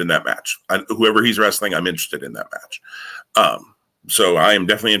interested in that match. Whoever he's wrestling, I'm interested in that match. So I am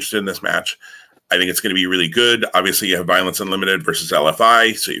definitely interested in this match. I think it's going to be really good. Obviously, you have Violence Unlimited versus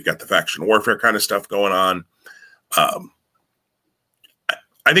LFI, so you've got the faction warfare kind of stuff going on.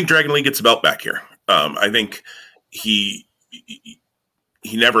 I think Dragon Lee gets the belt back here. I think he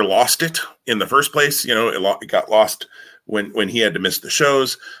never lost it in the first place. You know, it got lost when he had to miss the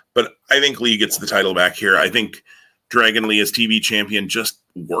shows. But I think Lee gets the title back here. I think Dragon Lee as TV champion just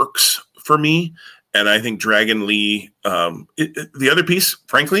works for me. And I think Dragon Lee, the other piece,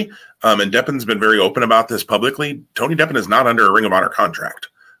 frankly, and Deppen's been very open about this publicly, Tony Deppen is not under a Ring of Honor contract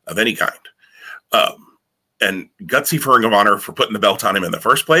of any kind. And gutsy for Ring of Honor for putting the belt on him in the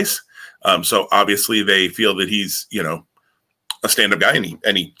first place. So obviously they feel that he's, you know, a stand-up guy,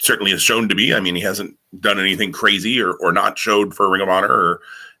 and he certainly has shown to be. I mean, he hasn't done anything crazy or not showed for Ring of Honor or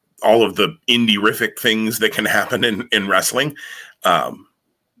all of the indie-rific things that can happen in wrestling.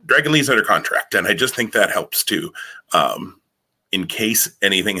 Dragon Lee's under contract, and I just think that helps too. In case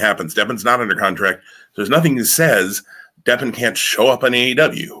anything happens, Deppen's not under contract. So there's nothing that says Deppen can't show up on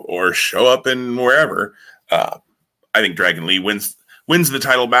AEW or show up in wherever. I think Dragon Lee wins the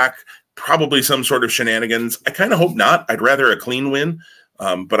title back. Probably some sort of shenanigans. I kind of hope not. I'd rather a clean win,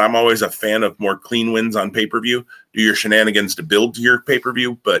 but I'm always a fan of more clean wins on pay-per-view. Do your shenanigans to build to your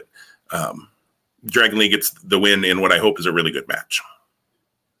pay-per-view, but Dragon Lee gets the win in what I hope is a really good match.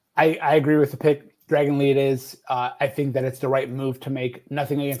 I agree with the pick. Dragon Lee it is. I think that it's the right move to make.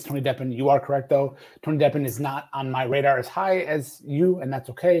 Nothing against Tony Deppen. You are correct, though. Tony Deppen is not on my radar as high as you, and that's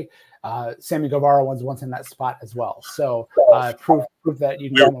okay. Sammy Guevara was once in that spot as well. So proof that you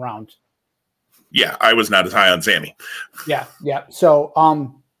can come around. Yeah, I was not as high on Sammy. Yeah. So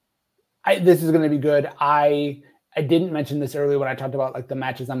this is going to be good. I didn't mention this earlier when I talked about like the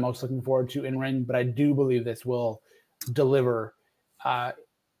matches I'm most looking forward to in ring, but I do believe this will deliver.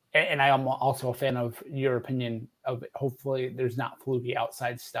 And I am also a fan of your opinion of hopefully there's not fluky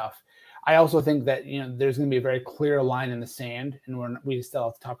outside stuff. I also think that, you know, there's going to be a very clear line in the sand, and we still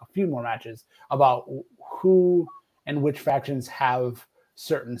have to talk a few more matches about who and which factions have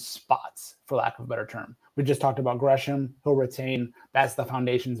certain spots, for lack of a better term. We just talked about Gresham. He'll retain. That's the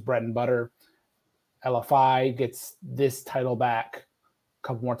foundation's bread and butter. LFI gets this title back, a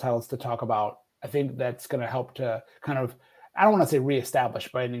couple more titles to talk about. I think that's going to help to kind of, I don't want to say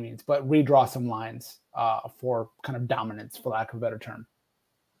reestablish by any means, but redraw some lines for kind of dominance, for lack of a better term.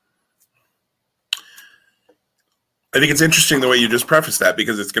 I think it's interesting the way you just prefaced that,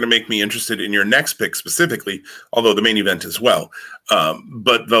 because it's going to make me interested in your next pick specifically, although the main event as well.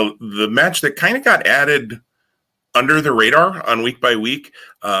 But the match that kind of got added under the radar on Week by Week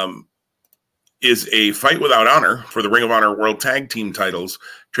is a Fight Without Honor for the Ring of Honor World Tag Team titles.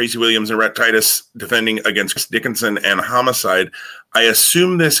 Tracy Williams and Rhett Titus defending against Chris Dickinson and Homicide. I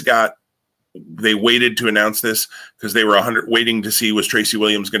assume they waited to announce this because they were waiting to see was Tracy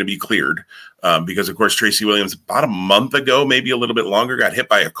Williams going to be cleared. Because, of course, Tracy Williams, about a month ago, maybe a little bit longer, got hit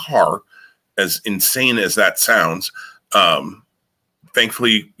by a car, as insane as that sounds.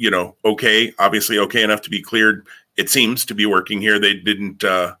 Thankfully, obviously okay enough to be cleared. It seems to be working here. They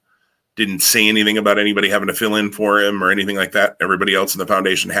didn't say anything about anybody having to fill in for him or anything like that. Everybody else in the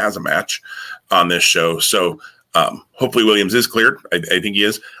foundation has a match on this show. So hopefully Williams is cleared. I think he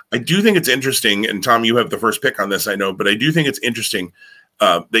is. I do think it's interesting, and Tom, you have the first pick on this, I know, but I do think it's interesting.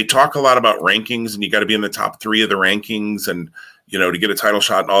 They talk a lot about rankings, and you got to be in the top 3 of the rankings, and to get a title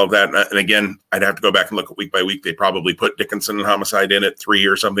shot and all of that. And again, I'd have to go back and look at Week by Week. They probably put Dickinson and Homicide in at 3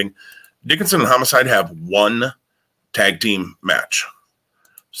 or something. Dickinson and Homicide have one tag team match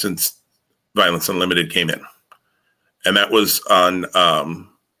since Violence Unlimited came in, and that was on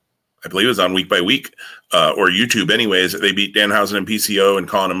I believe it was on Week by Week or YouTube anyways. They beat Danhausen and PCO and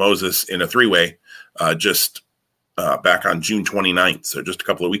Colin and Moses in a 3-way just back on June 29th. So just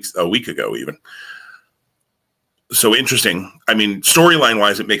a week ago even. So interesting. I mean, storyline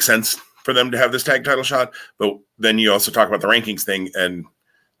wise, it makes sense for them to have this tag title shot, but then you also talk about the rankings thing, and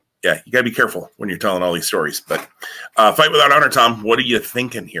yeah, you gotta be careful when you're telling all these stories. But Fight Without Honor, Tom, what are you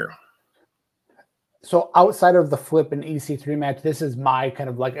thinking here? So outside of the Flip and EC3 match, this is my kind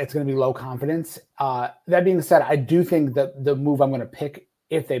of like, it's going to be low confidence. That being said, I do think that the move I'm going to pick,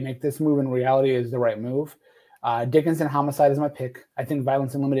 if they make this move in reality, is the right move. Dickinson Homicide is my pick. I think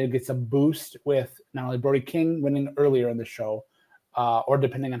Violence Unlimited gets a boost with not only Brody King winning earlier in the show, or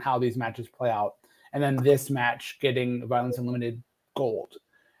depending on how these matches play out, and then this match getting Violence Unlimited gold.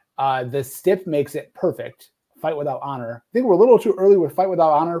 The stiff makes it perfect. Fight Without Honor. I think we're a little too early with Fight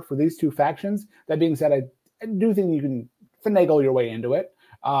Without Honor for these two factions. That being said, I do think you can finagle your way into it.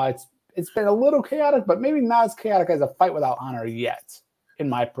 It's been a little chaotic, but maybe not as chaotic as a Fight Without Honor yet, in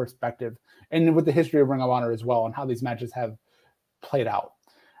my perspective, and with the history of Ring of Honor as well, and how these matches have played out.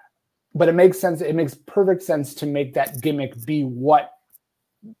 But it makes sense. It makes perfect sense to make that gimmick be what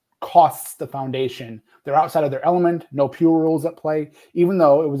costs the foundation. They're outside of their element, no pure rules at play, even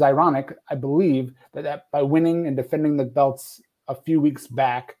though it was ironic, I believe, that by winning and defending the belts a few weeks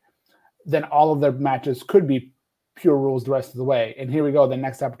back, then all of their matches could be pure rules the rest of the way. And here we go, the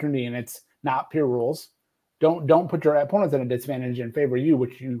next opportunity, and it's not pure rules. Don't put your opponents at a disadvantage and favor you,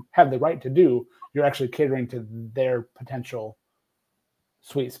 which you have the right to do. You're actually catering to their potential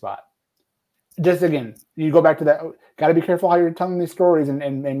sweet spot. Just again, you go back to that. Got to be careful how you're telling these stories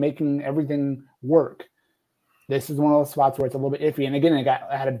and making everything work. This is one of those spots where it's a little bit iffy. And again, it got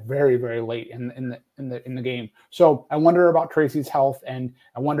added very, very late in the game. So I wonder about Tracy's health, and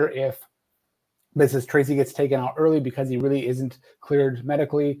I wonder if this is Tracy gets taken out early because he really isn't cleared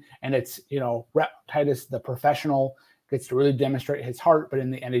medically, and it's Rhett Titus, the professional, gets to really demonstrate his heart, but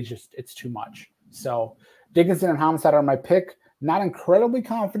in the end, it's too much. So Dickinson and Homicide are my pick. Not incredibly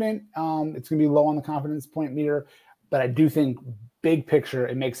confident. It's going to be low on the confidence point meter, but I do think big picture,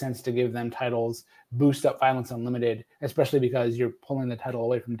 it makes sense to give them titles, boost up Violence Unlimited, especially because you're pulling the title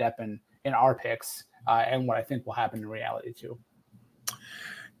away from Deppen in our picks, and what I think will happen in reality too.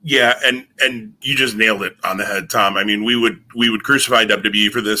 Yeah, and you just nailed it on the head, Tom. I mean, we would crucify WWE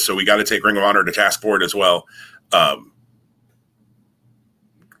for this, so we got to take Ring of Honor to task for it as well.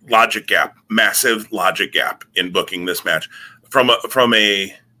 Logic gap, massive logic gap in booking this match. From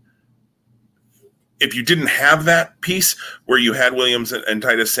a if you didn't have that piece where you had Williams and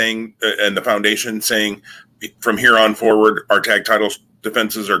Titus saying, and the foundation saying, from here on forward, our tag title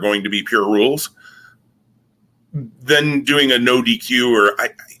defenses are going to be pure rules, then doing a no DQ, or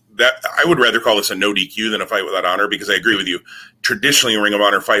I would rather call this a no DQ than a Fight Without Honor, because I agree with you. Traditionally, Ring of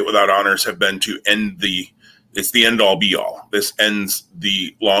Honor Fight Without Honors have been to end it's the end all be all. This ends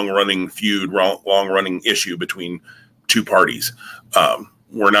the long running feud, long running issue between two parties.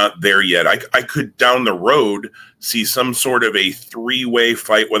 We're not there yet. I could down the road see some sort of a 3-way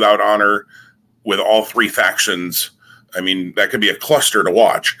Fight Without Honor with all 3 factions I mean, that could be a cluster to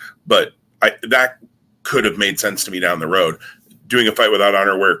watch, but that could have made sense to me down the road. Doing a fight without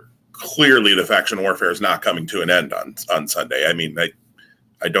honor where clearly the faction warfare is not coming to an end on Sunday. I mean,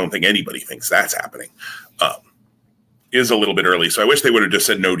 I don't think anybody thinks that's happening. Is a little bit early, so I wish they would have just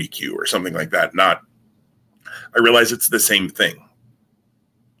said no DQ or something like that. I realize it's the same thing.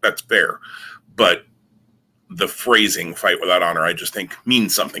 That's fair, but the phrasing "fight without honor" I just think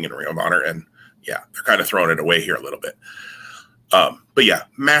means something in Ring of Honor, and yeah, they're kind of throwing it away here a little bit. But yeah,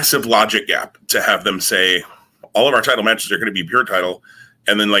 massive logic gap to have them say all of our title matches are going to be pure title,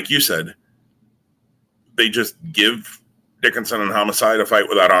 and then like you said, they just give Dickinson and Homicide a fight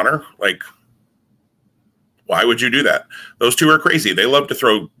without honor. Like, why would you do that? Those two are crazy. They love to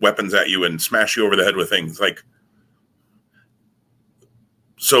throw weapons at you and smash you over the head with things. Like,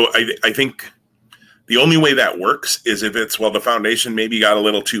 so I think the only way that works is if it's, well, the Foundation maybe got a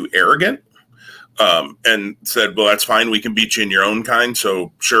little too arrogant and said, well, that's fine. We can beat you in your own kind.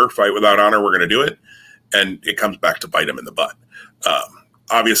 So sure, fight without honor. We're going to do it. And it comes back to bite them in the butt.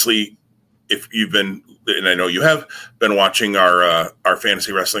 Obviously, if you've been, and I know you have been watching our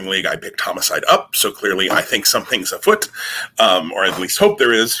fantasy wrestling league, I picked Homicide up. So clearly I think something's afoot, or at least hope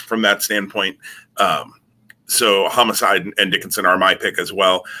there is from that standpoint. So Homicide and Dickinson are my pick as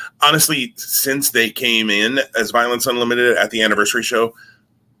well. Honestly, since they came in as Violence Unlimited at the anniversary show,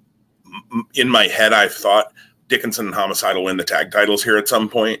 in my head, I've thought Dickinson and Homicide will win the tag titles here at some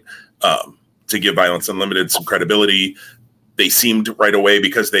point to give Violence Unlimited some credibility. They seemed right away,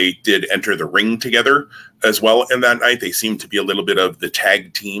 because they did enter the ring together as well in that night, they seemed to be a little bit of the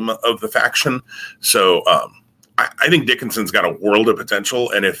tag team of the faction. So I think Dickinson's got a world of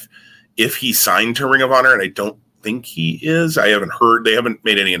potential. And if he signed to Ring of Honor, and I don't think he is, I haven't heard, they haven't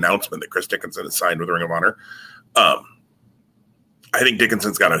made any announcement that Chris Dickinson is signed with Ring of Honor. I think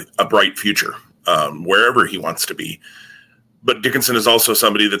Dickinson's got a bright future wherever he wants to be. But Dickinson is also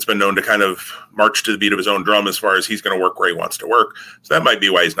somebody that's been known to kind of march to the beat of his own drum as far as he's going to work where he wants to work. So that might be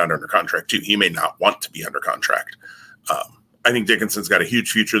why he's not under contract too. He may not want to be under contract. I think Dickinson's got a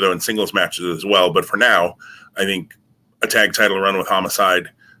huge future though in singles matches as well. But for now, I think a tag title run with Homicide,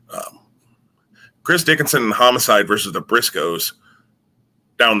 Chris Dickinson and Homicide versus the Briscoes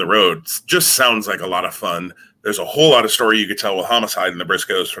down the road just sounds like a lot of fun. There's a whole lot of story you could tell with Homicide and the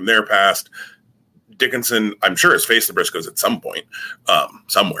Briscoes from their past. Dickinson, I'm sure, has faced the Briscoes at some point,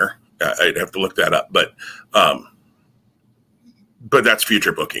 somewhere. I'd have to look that up, but that's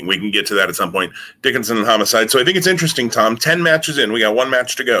future booking. We can get to that at some point. Dickinson and Homicide. So I think it's interesting, Tom. 10 matches in. We got one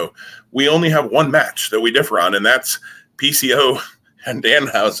match to go. We only have one match that we differ on, and that's PCO and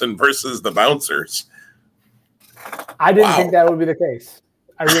Danhausen versus the Bouncers. I didn't think that would be the case.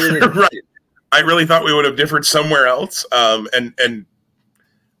 I really didn't. Right. I really thought we would have differed somewhere else. And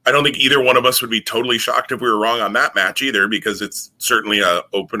I don't think either one of us would be totally shocked if we were wrong on that match either, because it's certainly a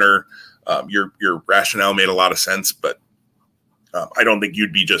opener. Your rationale made a lot of sense, but I don't think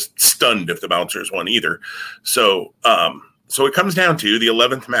you'd be just stunned if the Bouncers won either. So it comes down to the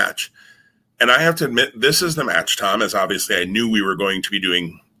 11th match. And I have to admit, this is the match, Tom, as obviously I knew we were going to be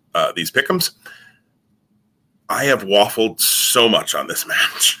doing these pick'ems. I have waffled so much on this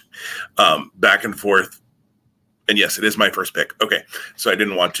match, back and forth. And yes, it is my first pick. Okay, so I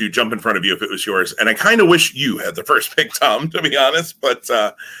didn't want to jump in front of you if it was yours. And I kind of wish you had the first pick, Tom, to be honest. But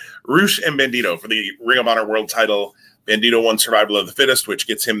Rush and Bandito for the Ring of Honor World title. Bandito won Survival of the Fittest, which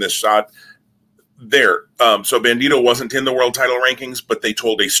gets him this shot there. So Bandito wasn't in the world title rankings, but they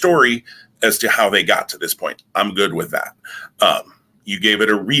told a story as to how they got to this point. I'm good with that. You gave it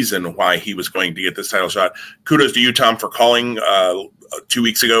a reason why he was going to get this title shot. Kudos to you, Tom, for calling 2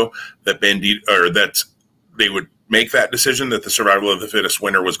 weeks ago that Bandito, or that they would make that decision that the Survival of the Fittest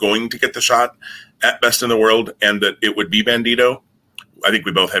winner was going to get the shot at Best in the World, and that it would be Bandito. I think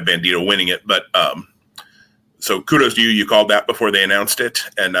we both had Bandito winning it, but so kudos to you. You called that before they announced it,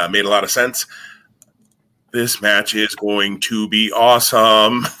 and made a lot of sense. This match is going to be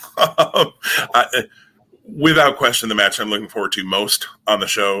awesome. Without question, the match I'm looking forward to most on the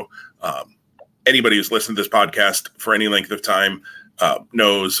show. Anybody who's listened to this podcast for any length of time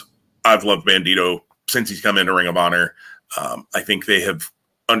knows I've loved Bandito since he's come into Ring of Honor. I think they have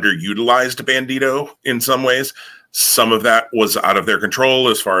underutilized Bandito in some ways. Some of that was out of their control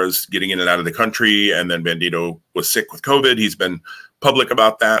as far as getting in and out of the country. And then Bandito was sick with COVID. He's been public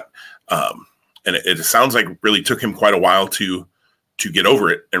about that. And it sounds like it really took him quite a while to get over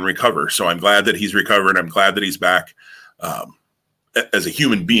it and recover. So I'm glad that he's recovered. I'm glad that he's back as a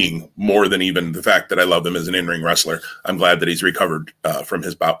human being, more than even the fact that I love him as an in-ring wrestler. I'm glad that he's recovered from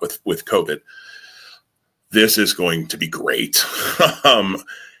his bout with COVID. This is going to be great.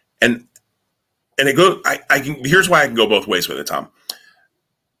 And and it goes. I can. Here's why I can go both ways with it, Tom.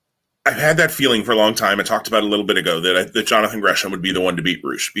 I've had that feeling for a long time. I talked about it a little bit ago that Jonathan Gresham would be the one to beat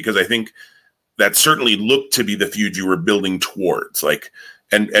Rush, because I think that certainly looked to be the feud you were building towards. Like,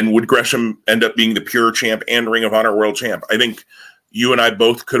 and would Gresham end up being the pure champ and Ring of Honor world champ? I think you and I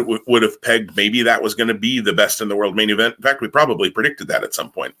both would have pegged maybe that was going to be the best in the world main event. In fact, we probably predicted that at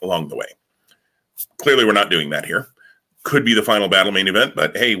some point along the way. Clearly, we're not doing that here. Could be the final battle main event,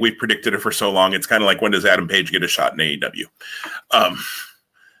 but hey, we've predicted it for so long. It's kind of like, when does Adam Page get a shot in AEW?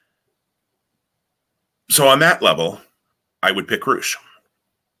 So on that level, I would pick Rush.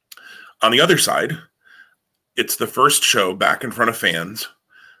 On the other side, it's the first show back in front of fans.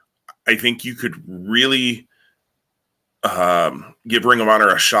 I think you could really give Ring of Honor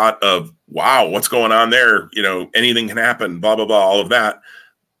a shot of, wow, what's going on there? You know, anything can happen, blah, blah, blah, all of that,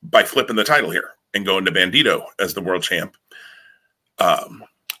 by flipping the title here and going to Bandito as the world champ.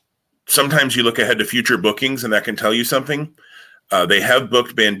 Sometimes you look ahead to future bookings, and that can tell you something. They have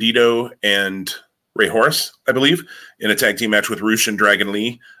booked Bandito and Ray Horus, I believe, in a tag team match with Rush and Dragon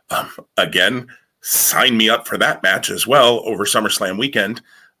Lee. Again, sign me up for that match as well over SummerSlam weekend.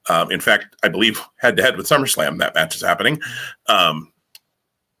 In fact, I believe head-to-head with SummerSlam, that match is happening.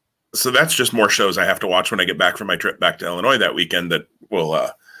 So that's just more shows I have to watch when I get back from my trip back to Illinois that weekend that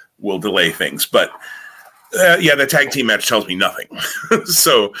will delay things. But yeah, the tag team match tells me nothing.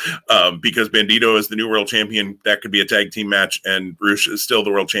 So because Bandito is the new world champion, that could be a tag team match, and Rush is still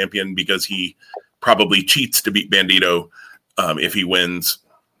the world champion because he probably cheats to beat Bandito if he wins.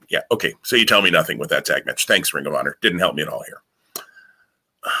 Yeah, okay. So you tell me nothing with that tag match. Thanks, Ring of Honor. Didn't help me at all here.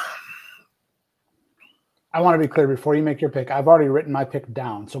 I want to be clear before you make your pick. I've already written my pick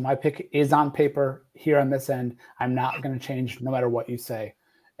down. So my pick is on paper here on this end. I'm not going to change no matter what you say.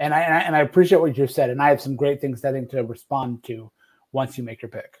 And I appreciate what you said. And I have some great things I think to respond to once you make your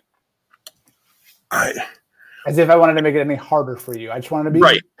pick. As if I wanted to make it any harder for you. I just wanted to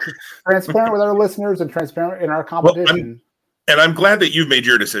be transparent with our listeners and transparent in our competition. And I'm glad that you've made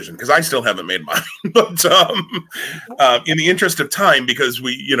your decision, because I still haven't made mine. But in the interest of time, because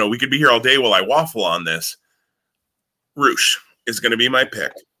we could be here all day while I waffle on this, Rush is going to be my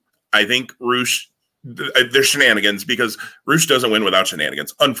pick. I think Rush, there's shenanigans, because Rush doesn't win without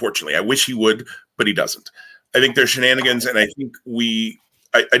shenanigans. Unfortunately, I wish he would, but he doesn't. I think there's shenanigans, and I think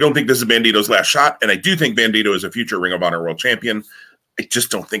I don't think this is Bandito's last shot, and I do think Bandito is a future Ring of Honor world champion. I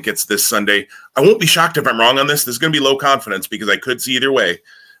just don't think it's this Sunday. I won't be shocked if I'm wrong on this. There's going to be low confidence because I could see either way,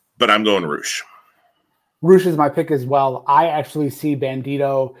 but I'm going Rush. Rush is my pick as well. I actually see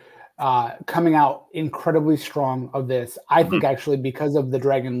Bandito coming out incredibly strong of this. I think actually because of the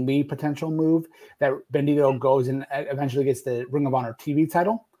Dragon Lee potential move that Bandito goes and eventually gets the Ring of Honor TV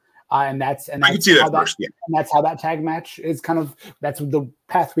title. And that's how that tag match is that's the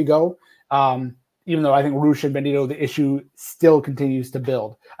path we go. Even though I think Rush and Bandito, the issue still continues to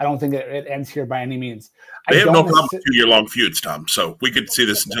build. I don't think it ends here by any means. They have no problem with 2-year-long feuds, Tom. So we could see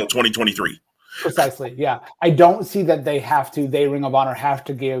this until 2023. Precisely, yeah. I don't see that they Ring of Honor have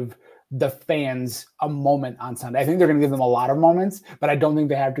to give the fans a moment on Sunday. I think they're going to give them a lot of moments, but I don't think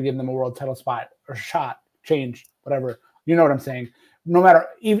they have to give them a world title spot or shot, change, whatever. You know what I'm saying? No matter,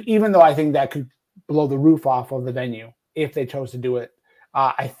 even though I think that could blow the roof off of the venue if they chose to do it,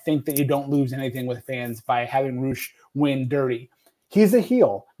 I think that you don't lose anything with fans by having Rush win dirty. He's a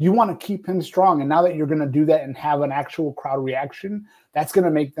heel. You want to keep him strong, and now that you're going to do that and have an actual crowd reaction, that's going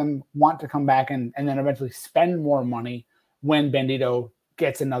to make them want to come back and then eventually spend more money when Bandito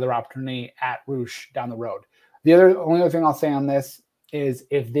gets another opportunity at Rush down the road. The only other thing I'll say on this is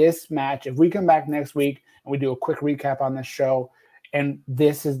if we come back next week and we do a quick recap on this show, and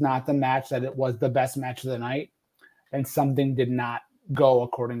this is not the match that it was the best match of the night, then something did not go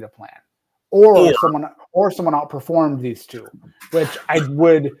according to plan. Or someone outperformed these two, which I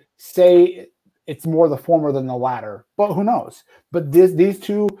would say it's more the former than the latter, but who knows? But these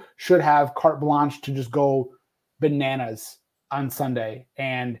two should have carte blanche to just go bananas on Sunday.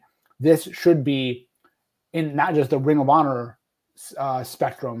 And this should be in not just the Ring of Honor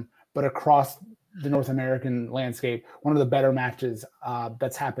spectrum, but across the North American landscape, one of the better matches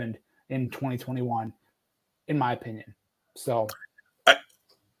that's happened in 2021, in my opinion. So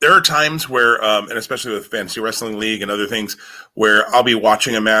there are times where, and especially with Fantasy Wrestling League and other things, where I'll be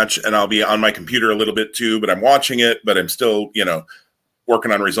watching a match and I'll be on my computer a little bit too, but I'm watching it, but I'm still,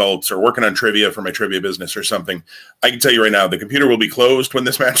 working on results or working on trivia for my trivia business or something. I can tell you right now, the computer will be closed when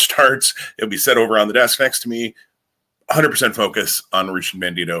this match starts. It'll be set over on the desk next to me. 100% focus on Rush and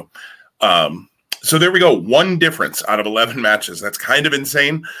Bandito. So there we go. One difference out of 11 matches. That's kind of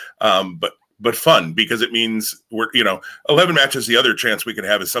insane. But but fun, because it means 11 matches. The other chance we could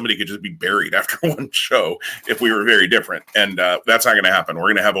have is somebody could just be buried after one show if we were very different. And that's not going to happen. We're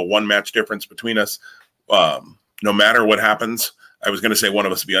going to have a 1 match difference between us. No matter what happens. I was going to say one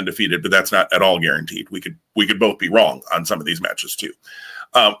of us would be undefeated, but that's not at all guaranteed. We could both be wrong on some of these matches too.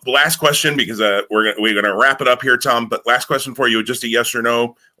 Last question, because we're going to wrap it up here, Tom. But last question for you, just a yes or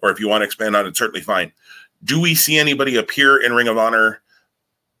no, or if you want to expand on it, certainly fine. Do we see anybody appear in Ring of Honor?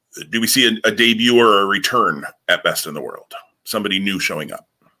 Do we see a debut or a return at Best in the World? Somebody new showing up?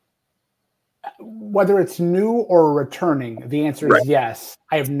 Whether it's new or returning, the answer is yes.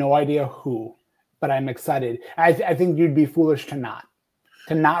 I have no idea who, but I'm excited. I think you'd be foolish to not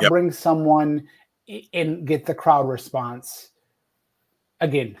bring someone and get the crowd response.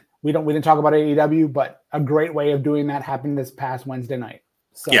 Again, we didn't talk about AEW, but a great way of doing that happened this past Wednesday night.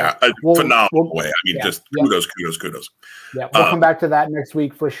 So phenomenal way. I mean, just kudos. Yeah, we'll come back to that next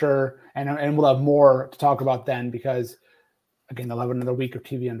week for sure, and we'll have more to talk about then, because again, they'll have another week of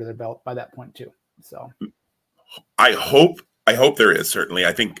TV under their belt by that point too. So, I hope there is, certainly.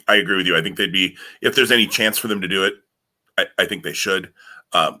 I think I agree with you. I think they'd be, if there's any chance for them to do it, I think they should.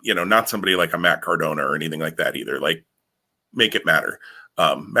 Not somebody like a Matt Cardona or anything like that either. Like, make it matter.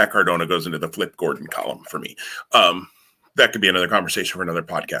 Matt Cardona goes into the Flip Gordon column for me. That could be another conversation for another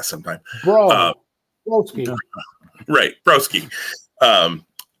podcast sometime. Broski. Right, Broski.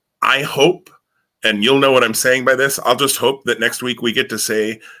 I hope, and you'll know what I'm saying by this, I'll just hope that next week we get to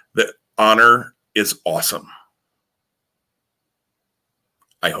say that Honor is awesome.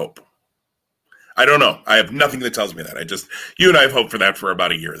 I hope. I don't know. I have nothing that tells me that. You and I have hoped for that for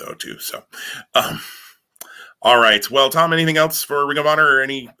about a year, though, too. So, all right. Well, Tom, anything else for Ring of Honor or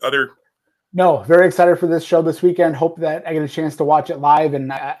any other? No, very excited for this show this weekend. Hope that I get a chance to watch it live,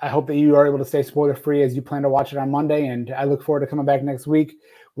 and I hope that you are able to stay spoiler-free as you plan to watch it on Monday, and I look forward to coming back next week.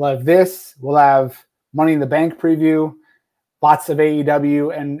 We'll have this. We'll have Money in the Bank preview, lots of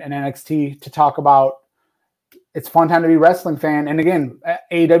AEW and NXT to talk about. It's a fun time to be a wrestling fan. And again,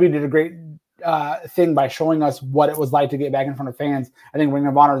 AEW did a great thing by showing us what it was like to get back in front of fans. I think Ring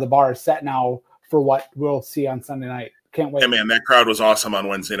of Honor, the bar is set now for what we'll see on Sunday night. Can't wait. Yeah, man, that crowd was awesome on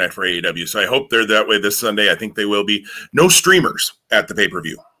Wednesday night for AEW. So I hope they're that way this Sunday. I think they will be. No streamers at the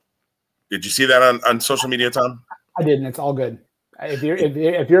pay-per-view. Did you see that on social media, Tom? I didn't. It's all good.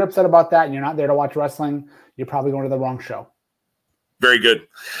 If you're upset about that and you're not there to watch wrestling, you're probably going to the wrong show. Very good.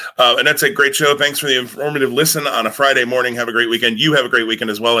 And that's a great show. Thanks for the informative listen on a Friday morning. Have a great weekend. You have a great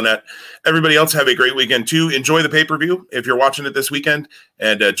weekend as well, Annette. Everybody else have a great weekend too. Enjoy the pay-per-view if you're watching it this weekend.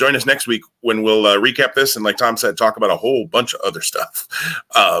 And join us next week when we'll recap this. And like Tom said, talk about a whole bunch of other stuff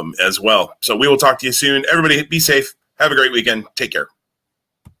as well. So we will talk to you soon. Everybody be safe. Have a great weekend. Take care.